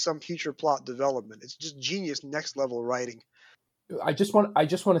 predicts some future plot development. It's just genius, next level writing. I just want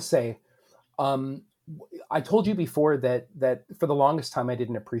to say, I told you before that for the longest time I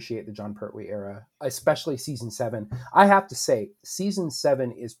didn't appreciate the Jon Pertwee era, especially season 7. I have to say, season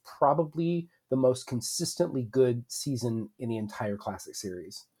 7 is probably the most consistently good season in the entire classic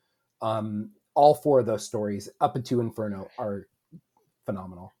series. All 4 of those stories, up into Inferno, are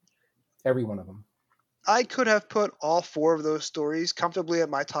phenomenal. Every one of them. I could have put all 4 of those stories comfortably at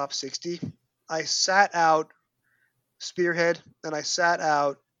my top 60. I sat out Spearhead, and I sat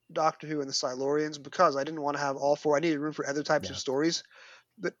out Doctor Who and the Silurians because I didn't want to have all 4. I needed room for other types of stories.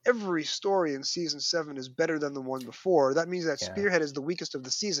 But every story in season 7 is better than the one before. That means that Spearhead is the weakest of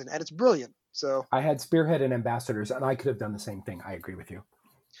the season, and it's brilliant. So I had Spearhead and Ambassadors, and I could have done the same thing. I agree with you.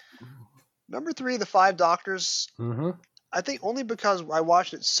 Number 3, The Five Doctors. I think only because I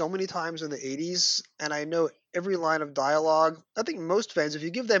watched it so many times in the 80s and I know every line of dialogue. I think most fans, if you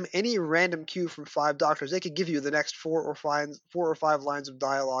give them any random cue from Five Doctors, they could give you the next four or five lines of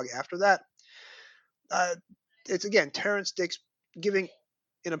dialogue after that. Uh, it's again Terrence Dicks giving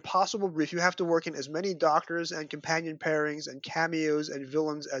an impossible brief. You have to work in as many doctors and companion pairings and cameos and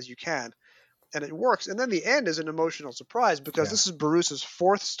villains as you can, and it works. And then the end is an emotional surprise because this is Bruce's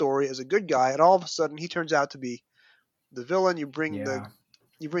fourth story as a good guy, and all of a sudden he turns out to be the villain. You bring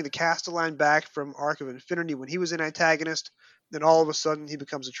the Castellan back from Arc of Infinity when he was an antagonist. Then all of a sudden he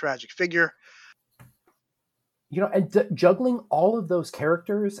becomes a tragic figure. And juggling all of those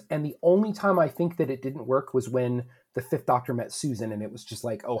characters, and the only time I think that it didn't work was when the Fifth Doctor met Susan, and it was just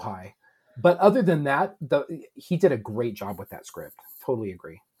like, oh hi. But other than that, he did a great job with that script. Totally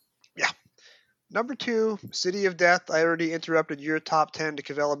agree. Yeah. Number 2, City of Death. I already interrupted your top 10 to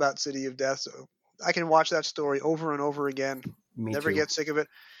cavil about City of Death, so I can watch that story over and over again. Never get sick of it.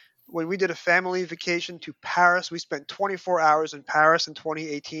 When we did a family vacation to Paris, we spent 24 hours in Paris in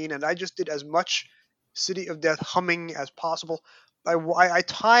 2018, and I just did as much City of Death humming as possible. I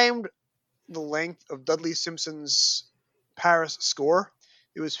timed the length of Dudley Simpson's Paris score.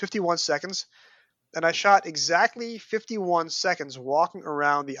 It was 51 seconds, and I shot exactly 51 seconds walking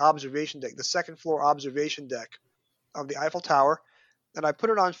around the observation deck, the second floor observation deck of the Eiffel Tower, and I put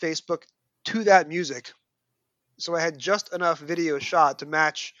it on Facebook to that music. So I had just enough video shot to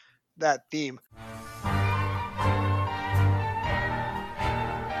match that theme.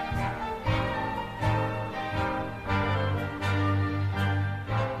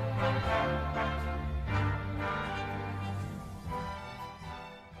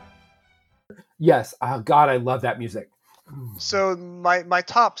 Yes. Oh, God, I love that music. So my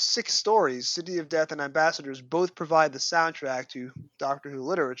top 6 stories, City of Death and Ambassadors, both provide the soundtrack to Doctor Who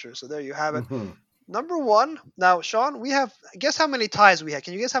literature. So there you have it. Mm-hmm. Number 1. Now, Shaun, guess how many ties we had?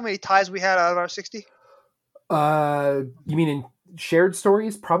 Can you guess how many ties we had out of our 60? You mean in shared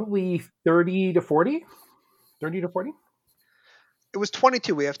stories? Probably 30 to 40? 30 to 40? It was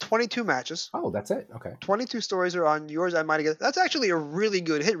 22. We have 22 matches. Oh, that's it. Okay. 22 stories are on yours. I might have. That's actually a really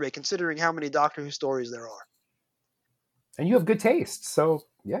good hit rate considering how many Doctor Who stories there are. And you have good taste. So,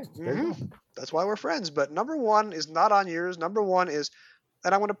 yeah. There you go. That's why we're friends. But number 1 is not on yours. Number 1 is,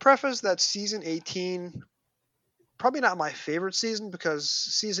 and I want to preface that season 18, probably not my favorite season because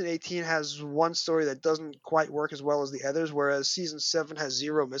season 18 has one story that doesn't quite work as well as the others, whereas season 7 has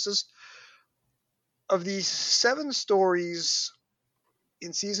 0 misses. Of these 7 stories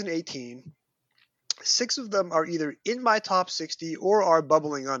in season 18, 6 of them are either in my top 60 or are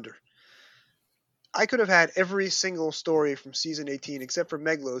bubbling under. I could have had every single story from season 18 except for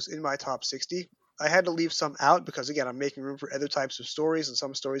Meglos in my top 60. I had to leave some out because, again, I'm making room for other types of stories, and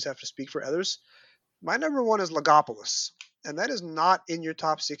some stories have to speak for others. My number 1 is Logopolis, and that is not in your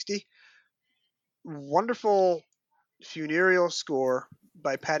top 60. Wonderful funereal score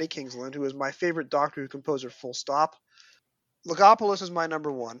by Paddy Kingsland, who is my favorite Doctor Who composer, full stop. Logopolis is my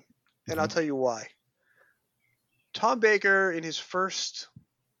number 1, and I'll tell you why. Tom Baker, in his first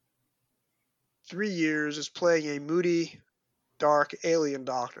 3 years, is playing a moody, dark alien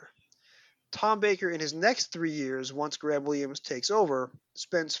doctor. Tom Baker, in his next 3 years, once Graham Williams takes over,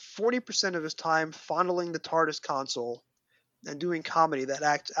 spends 40% of his time fondling the TARDIS console and doing comedy that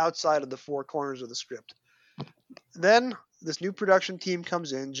acts outside of the 4 corners of the script. Then, this new production team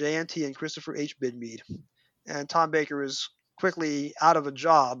comes in, JNT and Christopher H. Bidmead, and Tom Baker is quickly out of a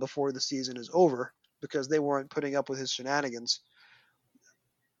job before the season is over because they weren't putting up with his shenanigans.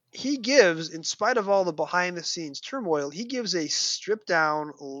 He gives, in spite of all the behind-the-scenes turmoil, he gives a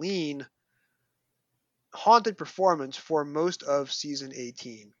stripped-down, lean, haunted performance for most of season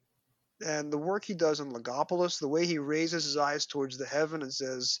 18. And the work he does in Logopolis, the way he raises his eyes towards the heaven and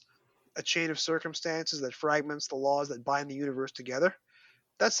says, a chain of circumstances that fragments the laws that bind the universe together,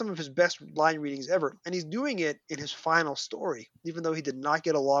 that's some of his best line readings ever. And he's doing it in his final story, even though he did not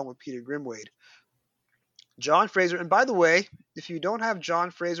get along with Peter Grimwade. John Fraser, and by the way, if you don't have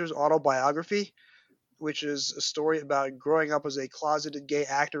John Fraser's autobiography, which is a story about growing up as a closeted gay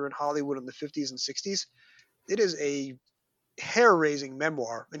actor in Hollywood in the 50s and 60s, it is a hair-raising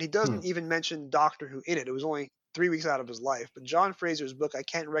memoir, and he doesn't even mention Doctor Who in it. It was only 3 weeks out of his life, but John Fraser's book I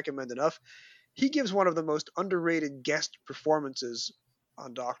can't recommend enough. He gives one of the most underrated guest performances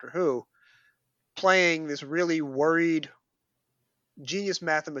on Doctor Who, playing this really worried genius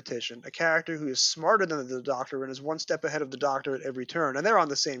mathematician, a character who is smarter than the Doctor and is one step ahead of the Doctor at every turn, and they're on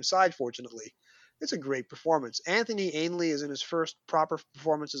the same side, fortunately. It's a great performance. Anthony Ainley is in his first proper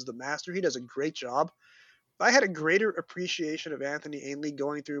performance as the Master. He does a great job. I had a greater appreciation of Anthony Ainley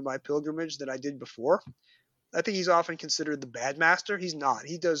going through my pilgrimage than I did before. I think he's often considered the bad master. He's not.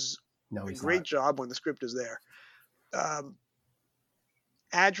 He does a great not. job when the script is there.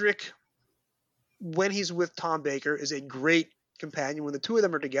 Adric, when he's with Tom Baker, is a great companion. When the two of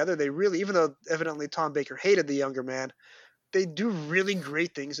them are together, they really, even though evidently Tom Baker hated the younger man, they do really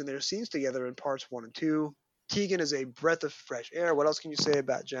great things in their scenes together in parts 1 and 2. Tegan is a breath of fresh air. What else can you say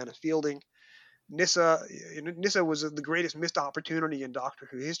about Janet Fielding? Nyssa was the greatest missed opportunity in Doctor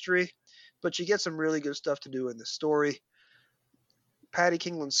Who history, but she gets some really good stuff to do in this story. Paddy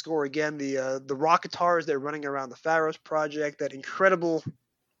Kingland's score again, the Rocketars, they're running around the Pharos project, that incredible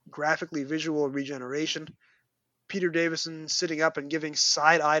graphically visual regeneration. Peter Davison sitting up and giving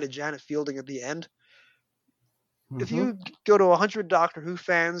side eye to Janet Fielding at the end. Mm-hmm. If you go to 100 Doctor Who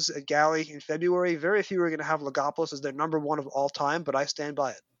fans at Galley in February, very few are going to have Logopolis as their number one of all time, but I stand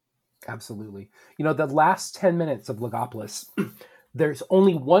by it. Absolutely. The last 10 minutes of Logopolis, there's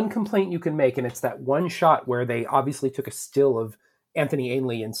only one complaint you can make, and it's that one shot where they obviously took a still of Anthony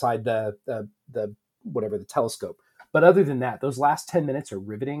Ainley inside the telescope. But other than that, those last 10 minutes are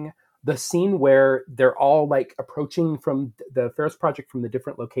riveting. The scene where they're all like approaching from the Pharos project from the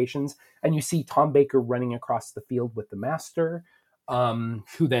different locations, and you see Tom Baker running across the field with the Master,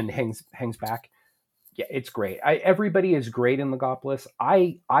 who then hangs back. Yeah, it's great. Everybody is great in Logopolis.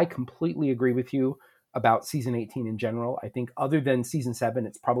 I completely agree with you about season 18 in general. I think other than season 7,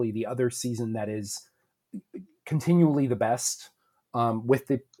 it's probably the other season that is continually the best, with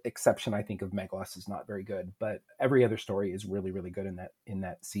the exception, I think, of Megalos is not very good, but every other story is really, really good in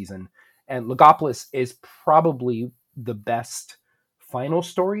that season. And Logopolis is probably the best final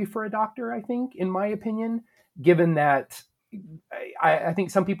story for a Doctor, I think, in my opinion, given that I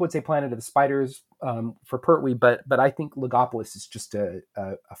think some people would say Planet of the Spiders for Pertwee, but I think Logopolis is just a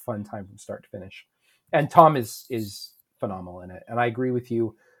fun time from start to finish. And Tom is phenomenal in it. And I agree with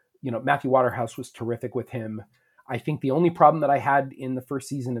you. Matthew Waterhouse was terrific with him. I think the only problem that I had in the first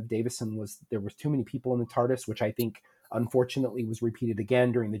season of Davison was there was too many people in the TARDIS, which I think unfortunately was repeated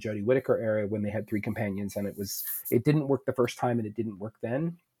again during the Jodie Whittaker era when they had 3 companions, and it didn't work the first time and it didn't work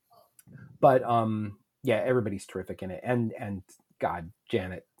then. But yeah, everybody's terrific in it. And God,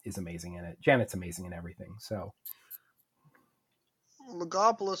 Janet is amazing in it. Janet's amazing in everything. So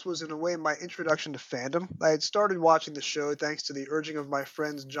Logopolis was in a way my introduction to fandom. I had started watching the show thanks to the urging of my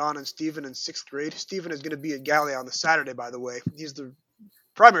friends John and Stephen in 6th grade. Stephen is going to be at Galley on the Saturday, by the way. He's the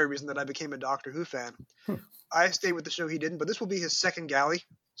primary reason that I became a Doctor Who fan. I stayed with the show, he didn't, but this will be his second Galley,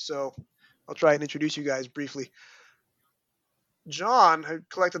 so I'll try and introduce you guys briefly. John had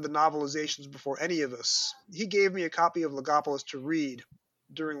collected the novelizations before any of us. He gave me a copy of Logopolis to read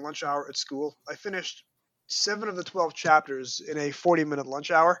during lunch hour at school. I finished 7 of the 12 chapters in a 40-minute lunch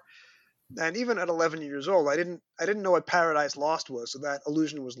hour. And even at 11 years old, I didn't know what Paradise Lost was, so that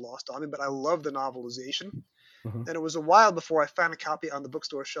illusion was lost on me, but I loved the novelization. Mm-hmm. And it was a while before I found a copy on the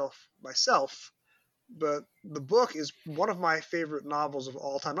bookstore shelf myself. But the book is one of my favorite novels of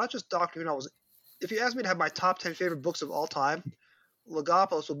all time, not just Doctor Who novels. If you ask me to have my top 10 favorite books of all time,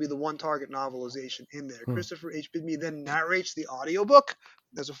 Logopolis will be the one target novelization in there. Christopher H. Bidme then narrates the audiobook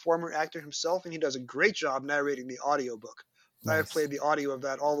as a former actor himself, and he does a great job narrating the audiobook. Nice. I have played the audio of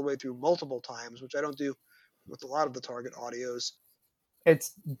that all the way through multiple times, which I don't do with a lot of the target audios.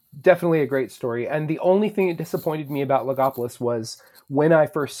 It's definitely a great story. And the only thing that disappointed me about Logopolis was when I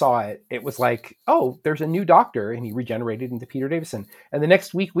first saw it, it was like, oh, there's a new Doctor, and he regenerated into Peter Davison. And the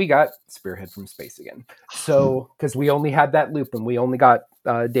next week we got Spearhead from Space again. So, because we only had that loop, and we only got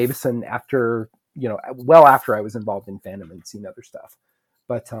Davison after, well after I was involved in fandom and seen other stuff.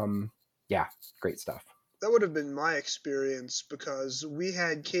 But yeah, great stuff. That would have been my experience because we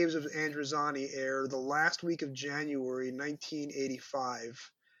had Caves of Androzani air the last week of January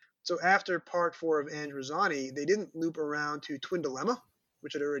 1985. So after part 4 of Androzani, they didn't loop around to Twin Dilemma,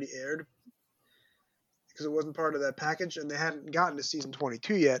 which had already aired because it wasn't part of that package, and they hadn't gotten to season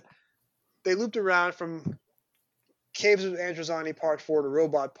 22 yet. They looped around from Caves of Androzani part 4 to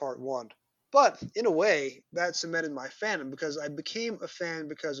Robot part 1. But in a way, that cemented my fandom because I became a fan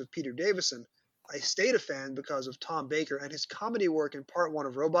because of Peter Davison. I stayed a fan because of Tom Baker and his comedy work in part 1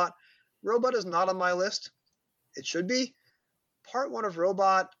 of Robot. Robot is not on my list. It should be. Part 1 of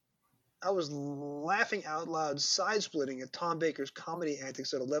Robot, I was laughing out loud, side-splitting at Tom Baker's comedy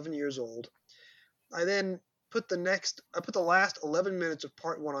antics at 11 years old. I then put the last 11 minutes of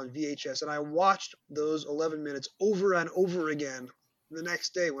part 1 on VHS, and I watched those 11 minutes over and over again the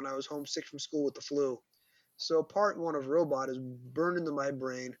next day when I was homesick from school with the flu. So part 1 of Robot is burned into my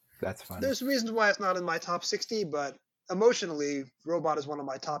brain. That's funny. There's reasons why it's not in my top 60, but emotionally, Robot is one of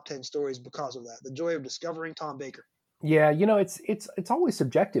my top 10 stories because of that. The joy of discovering Tom Baker. Yeah, it's always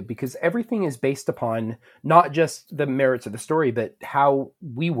subjective because everything is based upon not just the merits of the story, but how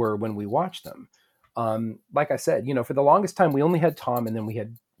we were when we watched them. Like I said, for the longest time we only had Tom, and then we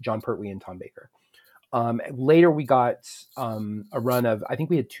had John Pertwee and Tom Baker. Later we got a run of, I think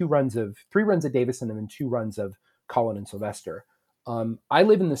we had three runs of Davison and then 2 runs of Colin and Sylvester. I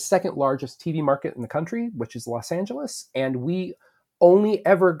live in the second largest TV market in the country, which is Los Angeles, and we only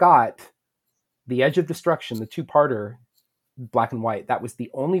ever got The Edge of Destruction, the 2-parter, black and white. That was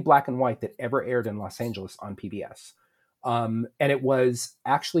the only black and white that ever aired in Los Angeles on PBS. And it was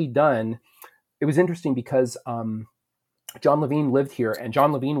actually done. It was interesting because John Levine lived here, and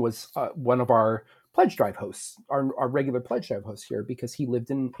John Levine was one of our pledge drive hosts, our regular pledge drive hosts here, because he lived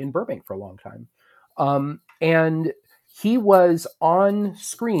in Burbank for a long time. And he was on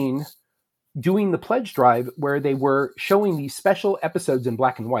screen doing the pledge drive where they were showing these special episodes in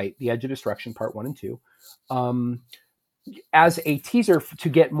black and white, The Edge of Destruction, part 1 and 2, as a teaser to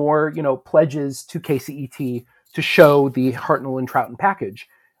get more, pledges to KCET to show the Hartnell and Troughton package.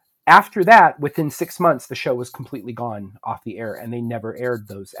 After that, within 6 months, the show was completely gone off the air, and they never aired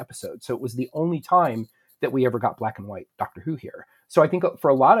those episodes. So it was the only time that we ever got black and white Doctor Who here. So I think for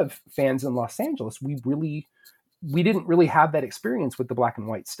a lot of fans in Los Angeles, we didn't really have that experience with the black and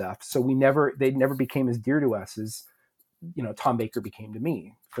white stuff. So they never became as dear to us as, Tom Baker became to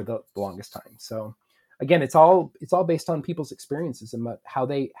me for the longest time. So again, it's all based on people's experiences and how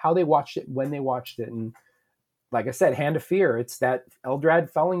they watched it, when they watched it. And like I said, Hand of Fear, it's that Eldrad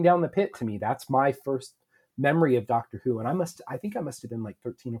falling down the pit to me. That's my first memory of Doctor Who. And I think I must have been like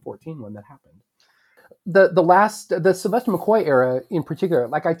 13 or 14 when that happened. The Sylvester McCoy era in particular,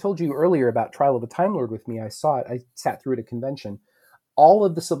 like I told you earlier about Trial of a Time Lord with me, I saw it. I sat through it at a convention. All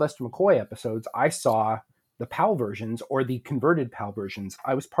of the Sylvester McCoy episodes, I saw the PAL versions or the converted PAL versions.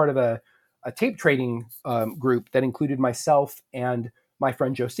 I was part of a tape trading group that included myself and my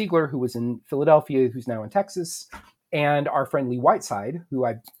friend Joe Siegler, who was in Philadelphia, who's now in Texas, and our friend Lee Whiteside, who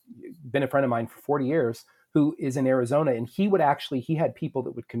I've been a friend of mine for 40 years, who is in Arizona. And he had people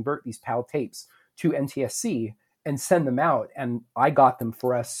that would convert these PAL tapes to NTSC and send them out. And I got them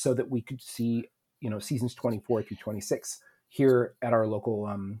for us so that we could see, seasons 24 through 26 here at our local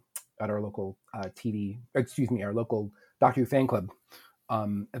our local Doctor Who fan club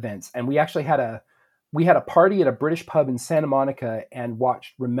events. And we actually had a party at a British pub in Santa Monica and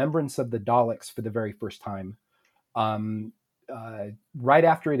watched Remembrance of the Daleks for the very first time. Right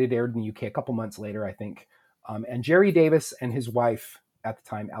after it had aired in the UK, a couple months later, I think. And Jerry Davis and his wife at the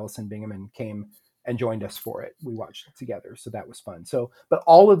time, Alison Bingaman, came and joined us for it. We watched it together. So that was fun. But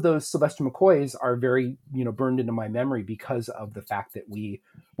all of those Sylvester McCoys are very, burned into my memory because of the fact that we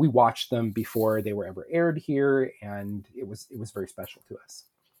watched them before they were ever aired here. And it was very special to us.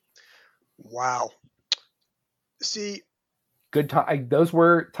 Wow. See, good time. Those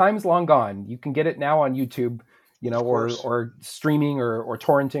were times long gone. You can get it now on YouTube, or streaming or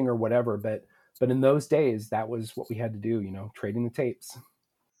torrenting or whatever. But in those days, that was what we had to do, trading the tapes.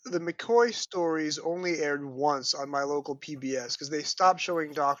 The McCoy stories only aired once on my local PBS because they stopped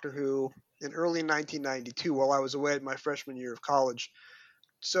showing Doctor Who in early 1992 while I was away at my freshman year of college.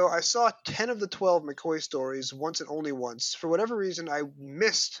 So I saw 10 of the 12 McCoy stories once and only once. For whatever reason, I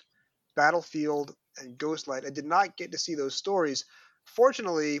missed Battlefield and Ghostlight. I did not get to see those stories.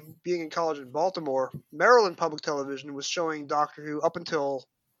 Fortunately, being in college in Baltimore, Maryland Public Television was showing Doctor Who up until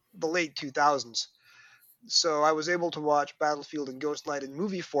the late 2000s. So I was able to watch Battlefield and Ghostlight in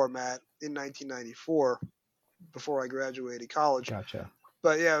movie format in 1994 before I graduated college. Gotcha.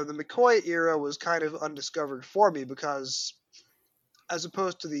 But yeah, the McCoy era was kind of undiscovered for me because as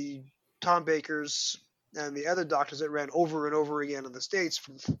opposed to the Tom Bakers and the other Doctors that ran over and over again in the States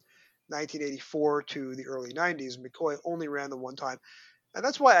from 1984 to the early 90s, McCoy only ran the one time. And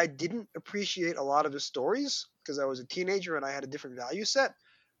that's why I didn't appreciate a lot of his stories because I was a teenager and I had a different value set.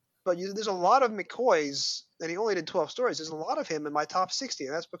 But there's a lot of McCoys, and he only did 12 stories. There's a lot of him in my top 60,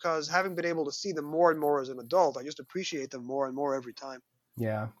 and that's because having been able to see them more and more as an adult, I just appreciate them more and more every time.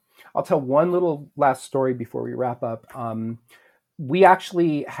 Yeah. I'll tell one little last story before we wrap up. We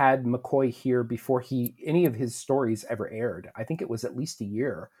actually had McCoy here before any of his stories ever aired. I think it was at least a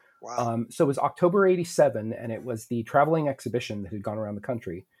year. Wow. So it was October 87, and it was the traveling exhibition that had gone around the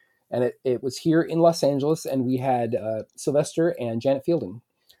country. And it was here in Los Angeles, and we had Sylvester and Janet Fielding.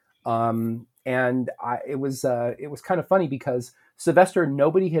 It was kind of funny because Sylvester,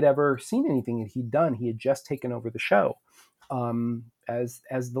 nobody had ever seen anything that he'd done. He had just taken over the show as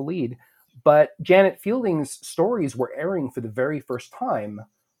the lead. But Janet Fielding's stories were airing for the very first time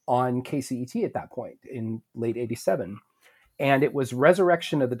on KCET at that point in late 87. And it was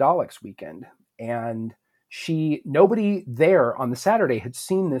Resurrection of the Daleks weekend. And nobody there on the Saturday had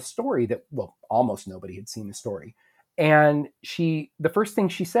seen this story almost nobody had seen the story. And the first thing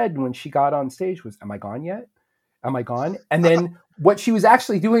she said when she got on stage was, "Am I gone yet? Am I gone?" And then what she was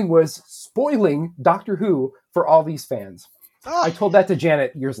actually doing was spoiling Doctor Who for all these fans. I told that to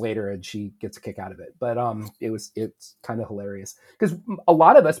Janet years later, and she gets a kick out of it. But it's kind of hilarious because a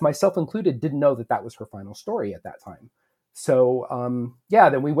lot of us, myself included, didn't know that was her final story at that time. So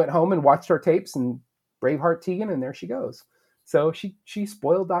then we went home and watched our tapes and Braveheart Tegan, and there she goes. So she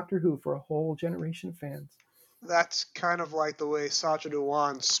spoiled Doctor Who for a whole generation of fans. That's kind of like the way Sacha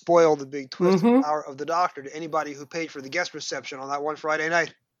Dhawan spoiled the big twist and power of the Doctor to anybody who paid for the guest reception on that one Friday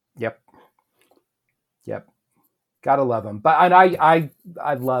night. Yep. Gotta love him. But and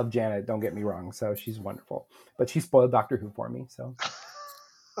I love Janet, don't get me wrong. So she's wonderful. But she spoiled Doctor Who for me. So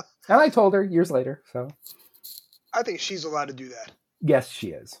and I told her years later. So I think she's allowed to do that. Yes, she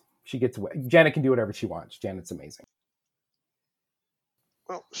is. She gets away. Janet can do whatever she wants. Janet's amazing.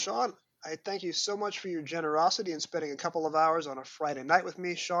 Well, Shaun, I thank you so much for your generosity in spending a couple of hours on a Friday night with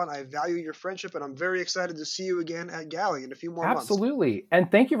me. Shaun, I value your friendship, and I'm very excited to see you again at Galley in a few more months. Absolutely.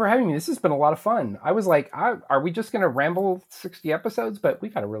 And thank you for having me. This has been a lot of fun. I was like, are we just going to ramble 60 episodes? But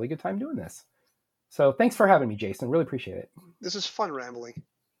we've had a really good time doing this. So thanks for having me, Jason. Really appreciate it. This is fun rambling.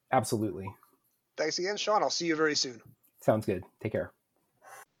 Absolutely. Thanks again, Shaun. I'll see you very soon. Sounds good. Take care.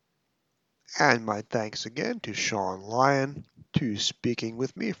 And my thanks again to Shaun Lyon, to speaking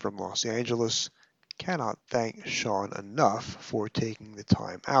with me from Los Angeles. Cannot thank Shaun enough for taking the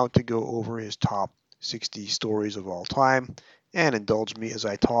time out to go over his top 60 stories of all time and indulge me as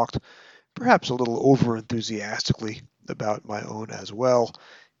I talked, perhaps a little over-enthusiastically, about my own as well.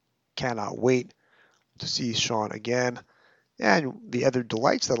 Cannot wait to see Shaun again and the other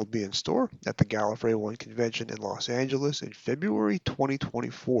delights that'll be in store at the Gallifrey 1 convention in Los Angeles in February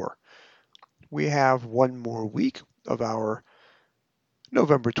 2024. We have one more week of our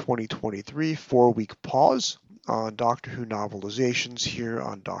November 2023 4-week pause on Doctor Who novelizations here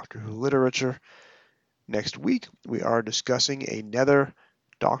on Doctor Who Literature. Next week, we are discussing another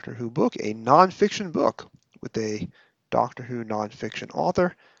Doctor Who book, a non-fiction book with a Doctor Who non-fiction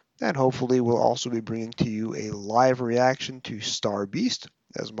author, and hopefully we'll also be bringing to you a live reaction to Star Beast,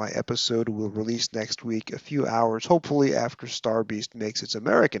 as my episode will release next week, a few hours hopefully after Star Beast makes its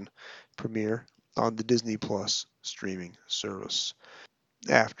American premiere on the Disney Plus streaming service.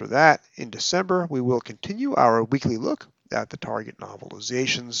 After that, in December, we will continue our weekly look at the Target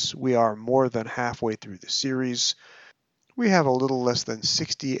novelizations. We are more than halfway through the series. We have a little less than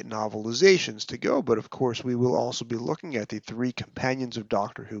 60 novelizations to go, but of course we will also be looking at the 3 Companions of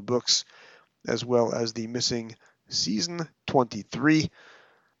Doctor Who books, as well as the missing Season 23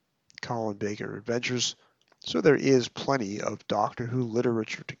 Colin Baker Adventures. So there is plenty of Doctor Who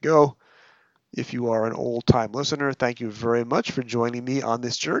literature to go. If you are an old-time listener, thank you very much for joining me on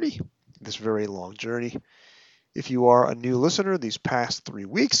this journey, this very long journey. If you are a new listener these past 3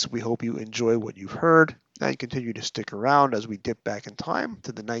 weeks, we hope you enjoy what you've heard and continue to stick around as we dip back in time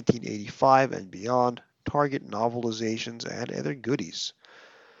to the 1985 and beyond Target novelizations and other goodies.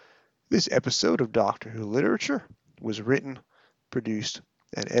 This episode of Doctor Who Literature was written, produced,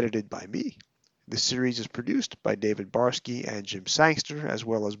 and edited by me. The series is produced by David Barsky and Jim Sangster, as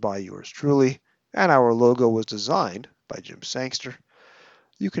well as by yours truly, and our logo was designed by Jim Sangster.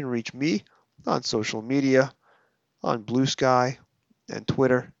 You can reach me on social media, on Blue Sky, and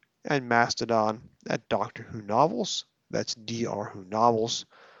Twitter, and Mastodon at Doctor Who Novels. That's Dr. Who Novels.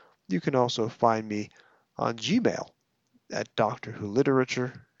 You can also find me on Gmail at Doctor Who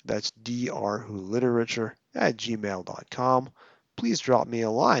Literature. That's Dr. Who Literature at gmail.com. Please drop me a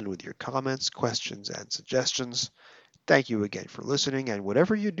line with your comments, questions, and suggestions. Thank you again for listening, and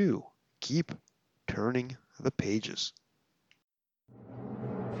whatever you do, keep turning the pages.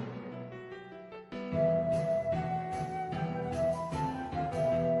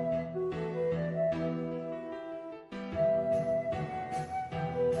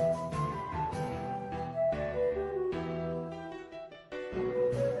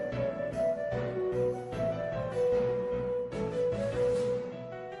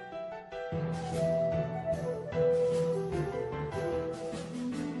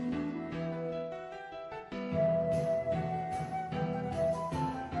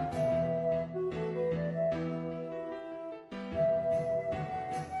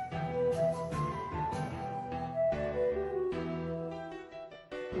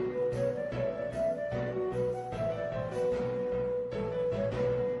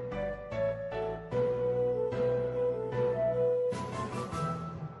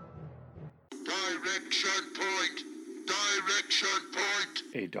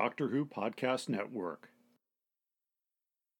 A Doctor Who podcast network.